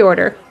of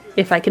pre-order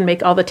if I can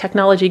make all the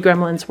technology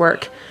gremlins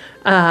work,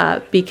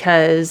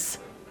 because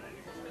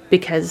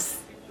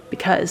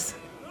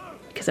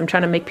I'm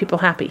trying to make people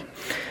happy.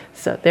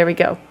 So there we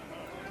go.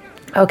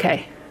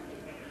 Okay.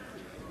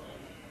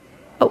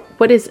 Oh,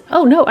 what is?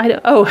 Oh no, I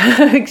don't. Oh,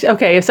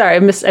 okay. Sorry, I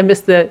missed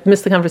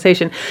the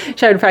conversation.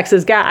 Shattered Fact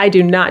says, "Yeah, I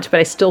do not, but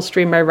I still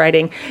stream my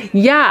writing."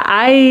 Yeah,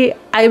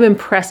 I'm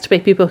impressed by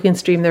people who can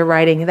stream their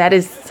writing. That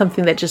is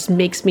something that just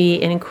makes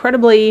me an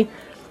incredibly,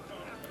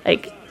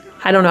 like,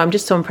 I don't know. I'm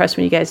just so impressed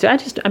when you guys do.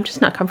 I'm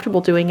just not comfortable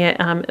doing it.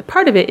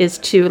 Part of it is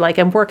to, like,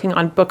 I'm working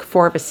on book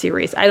 4 of a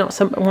series. I don't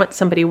want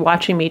somebody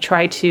watching me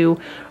try to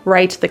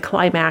write the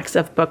climax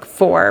of book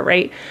 4,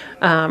 right?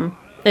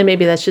 And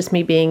maybe that's just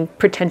me being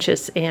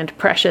pretentious and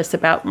precious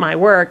about my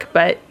work,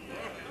 but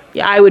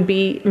yeah, I would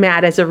be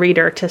mad as a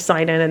reader to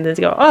sign in and then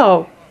go,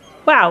 oh,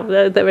 wow,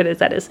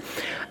 that is.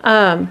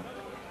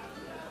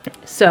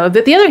 So,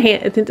 but the other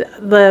hand,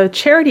 the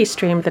charity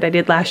stream that I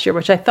did last year,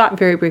 which I thought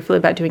very briefly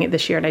about doing it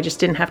this year, and I just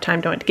didn't have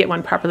time to get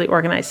one properly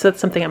organized. So that's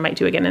something I might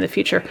do again in the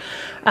future.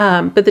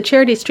 But the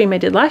charity stream I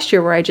did last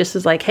year, where I just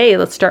was like, hey,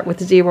 let's start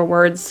with 0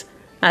 words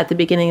at the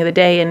beginning of the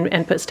day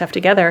and put stuff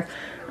together.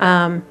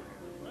 I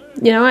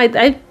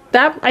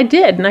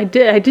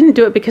didn't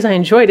do it because I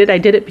enjoyed it. I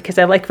did it because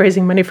I like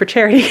raising money for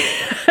charity.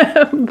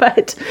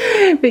 but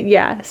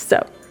yeah,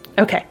 so,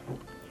 okay.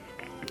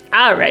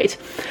 All right.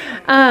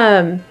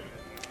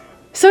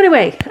 So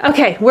anyway,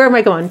 okay, where am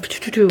I going?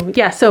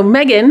 Yeah, so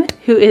Megan,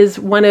 who is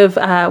one of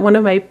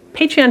my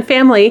Patreon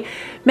family,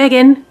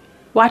 Megan,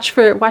 watch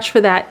for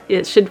that.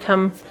 It should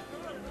come,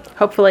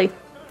 hopefully,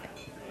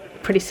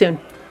 pretty soon.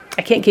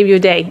 I can't give you a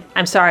day.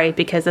 I'm sorry,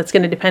 because that's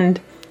going to depend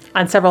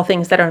on several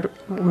things that are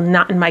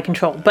not in my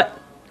control. But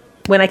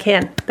when I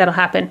can, that'll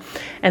happen,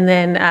 and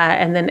then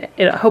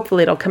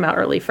hopefully it'll come out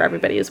early for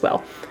everybody as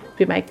well.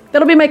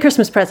 That'll be my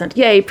Christmas present.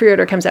 Yay,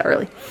 pre-order comes out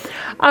early.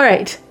 All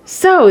right.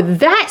 So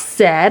that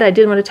said, I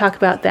did want to talk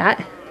about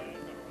that.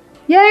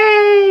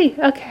 Yay!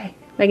 Okay.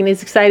 Megan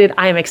is excited.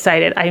 I am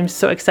excited. I am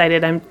so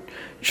excited. I'm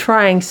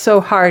trying so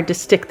hard to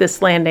stick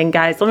this landing,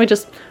 guys. Let me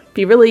just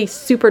be really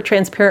super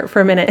transparent for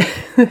a minute.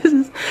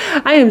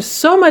 I am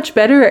so much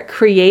better at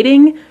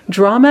creating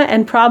drama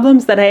and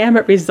problems than I am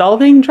at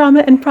resolving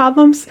drama and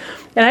problems.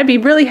 And I'd be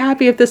really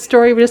happy if this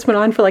story just went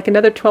on for like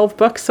another 12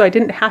 books, so I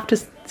didn't have to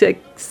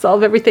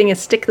solve everything and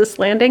stick this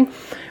landing.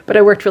 But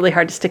I worked really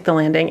hard to stick the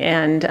landing,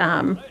 and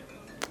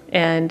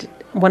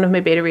one of my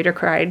beta reader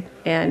cried,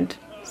 and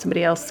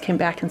somebody else came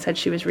back and said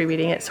she was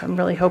rereading it. So I'm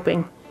really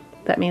hoping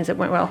that means it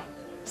went well.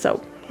 So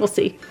we'll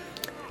see.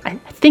 I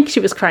think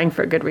she was crying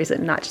for a good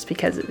reason, not just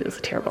because it was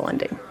a terrible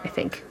ending. I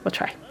think. We'll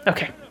try.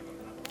 Okay.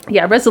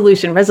 Yeah,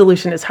 resolution.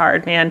 Resolution is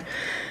hard, man.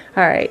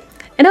 All right.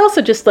 And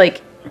also just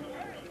like,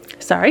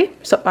 sorry,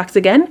 soapbox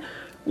again.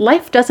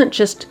 Life doesn't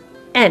just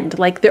end.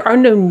 Like, there are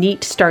no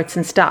neat starts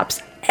and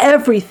stops.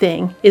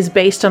 Everything is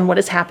based on what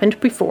has happened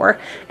before,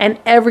 and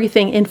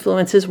everything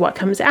influences what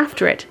comes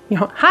after it.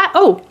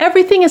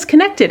 Everything is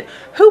connected.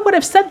 Who would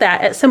have said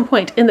that at some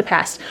point in the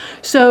past?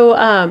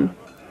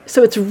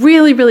 So it's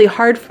really, really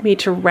hard for me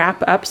to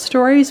wrap up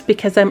stories,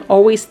 because I'm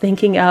always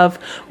thinking of,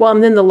 well,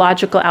 and then the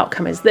logical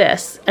outcome is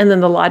this, and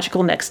then the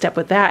logical next step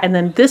with that, and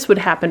then this would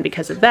happen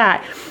because of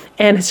that.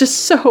 And it's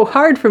just so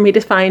hard for me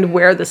to find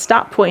where the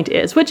stop point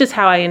is, which is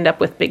how I end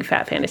up with big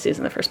fat fantasies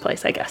in the first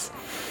place, I guess.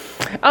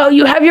 Oh,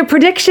 you have your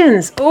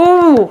predictions.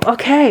 Oh,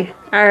 okay.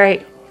 All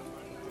right.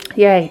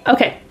 Yay.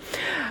 Okay.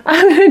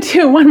 I'm going to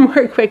do one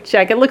more quick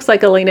check. It looks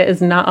like Elena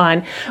is not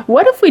on.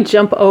 What if we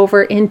jump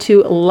over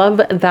into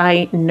Love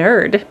Thy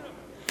Nerd?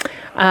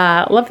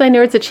 Love Thy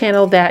Nerd's a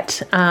channel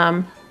that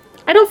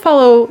I don't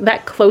follow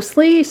that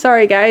closely.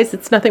 Sorry, guys.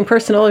 It's nothing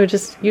personal. It's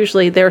just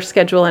usually their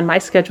schedule and my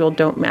schedule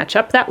don't match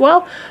up that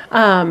well.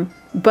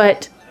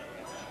 But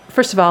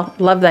first of all,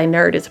 Love Thy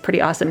Nerd is a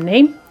pretty awesome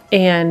name.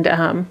 And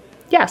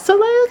yeah, so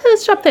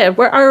let's jump there.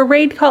 Where our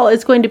raid call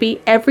is going to be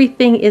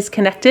Everything is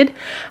Connected.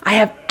 I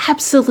have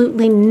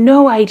absolutely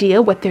no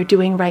idea what they're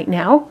doing right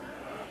now.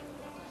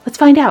 Let's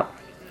find out.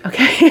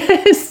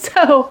 Okay,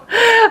 so,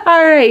 all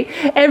right,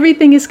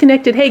 Everything is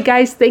Connected. Hey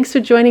guys, thanks for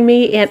joining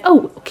me. And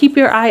keep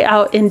your eye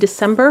out in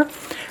December.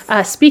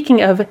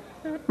 Speaking of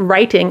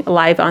writing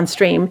live on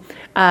stream,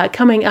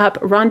 coming up,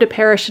 Rhonda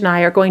Parrish and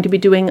I are going to be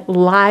doing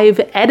live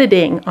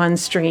editing on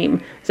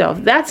stream. So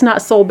if that's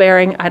not soul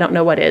bearing, I don't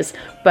know what is,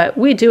 but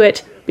we do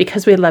it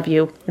because we love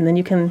you. And then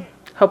you can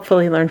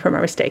hopefully learn from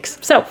our mistakes.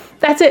 So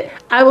that's it.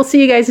 I will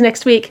see you guys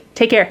next week.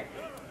 Take care.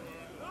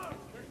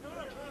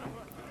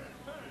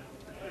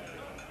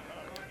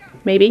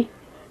 Maybe.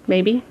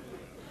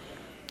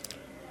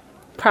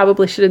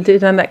 Probably should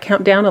have done that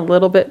countdown a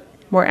little bit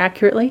more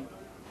accurately.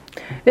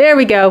 There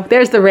we go.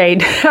 There's the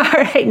raid. All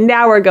right,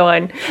 now we're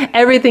going.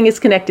 Everything is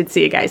Connected.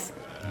 See you guys.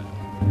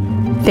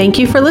 Thank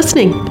you for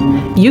listening.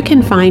 You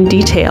can find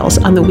details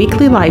on the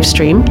weekly live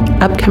stream,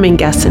 upcoming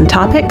guests and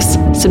topics,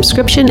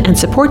 subscription and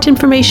support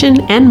information,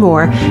 and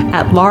more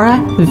at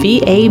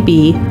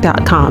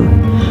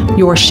lauravab.com.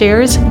 Your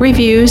shares,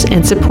 reviews,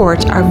 and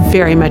support are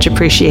very much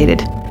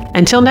appreciated.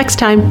 Until next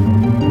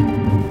time.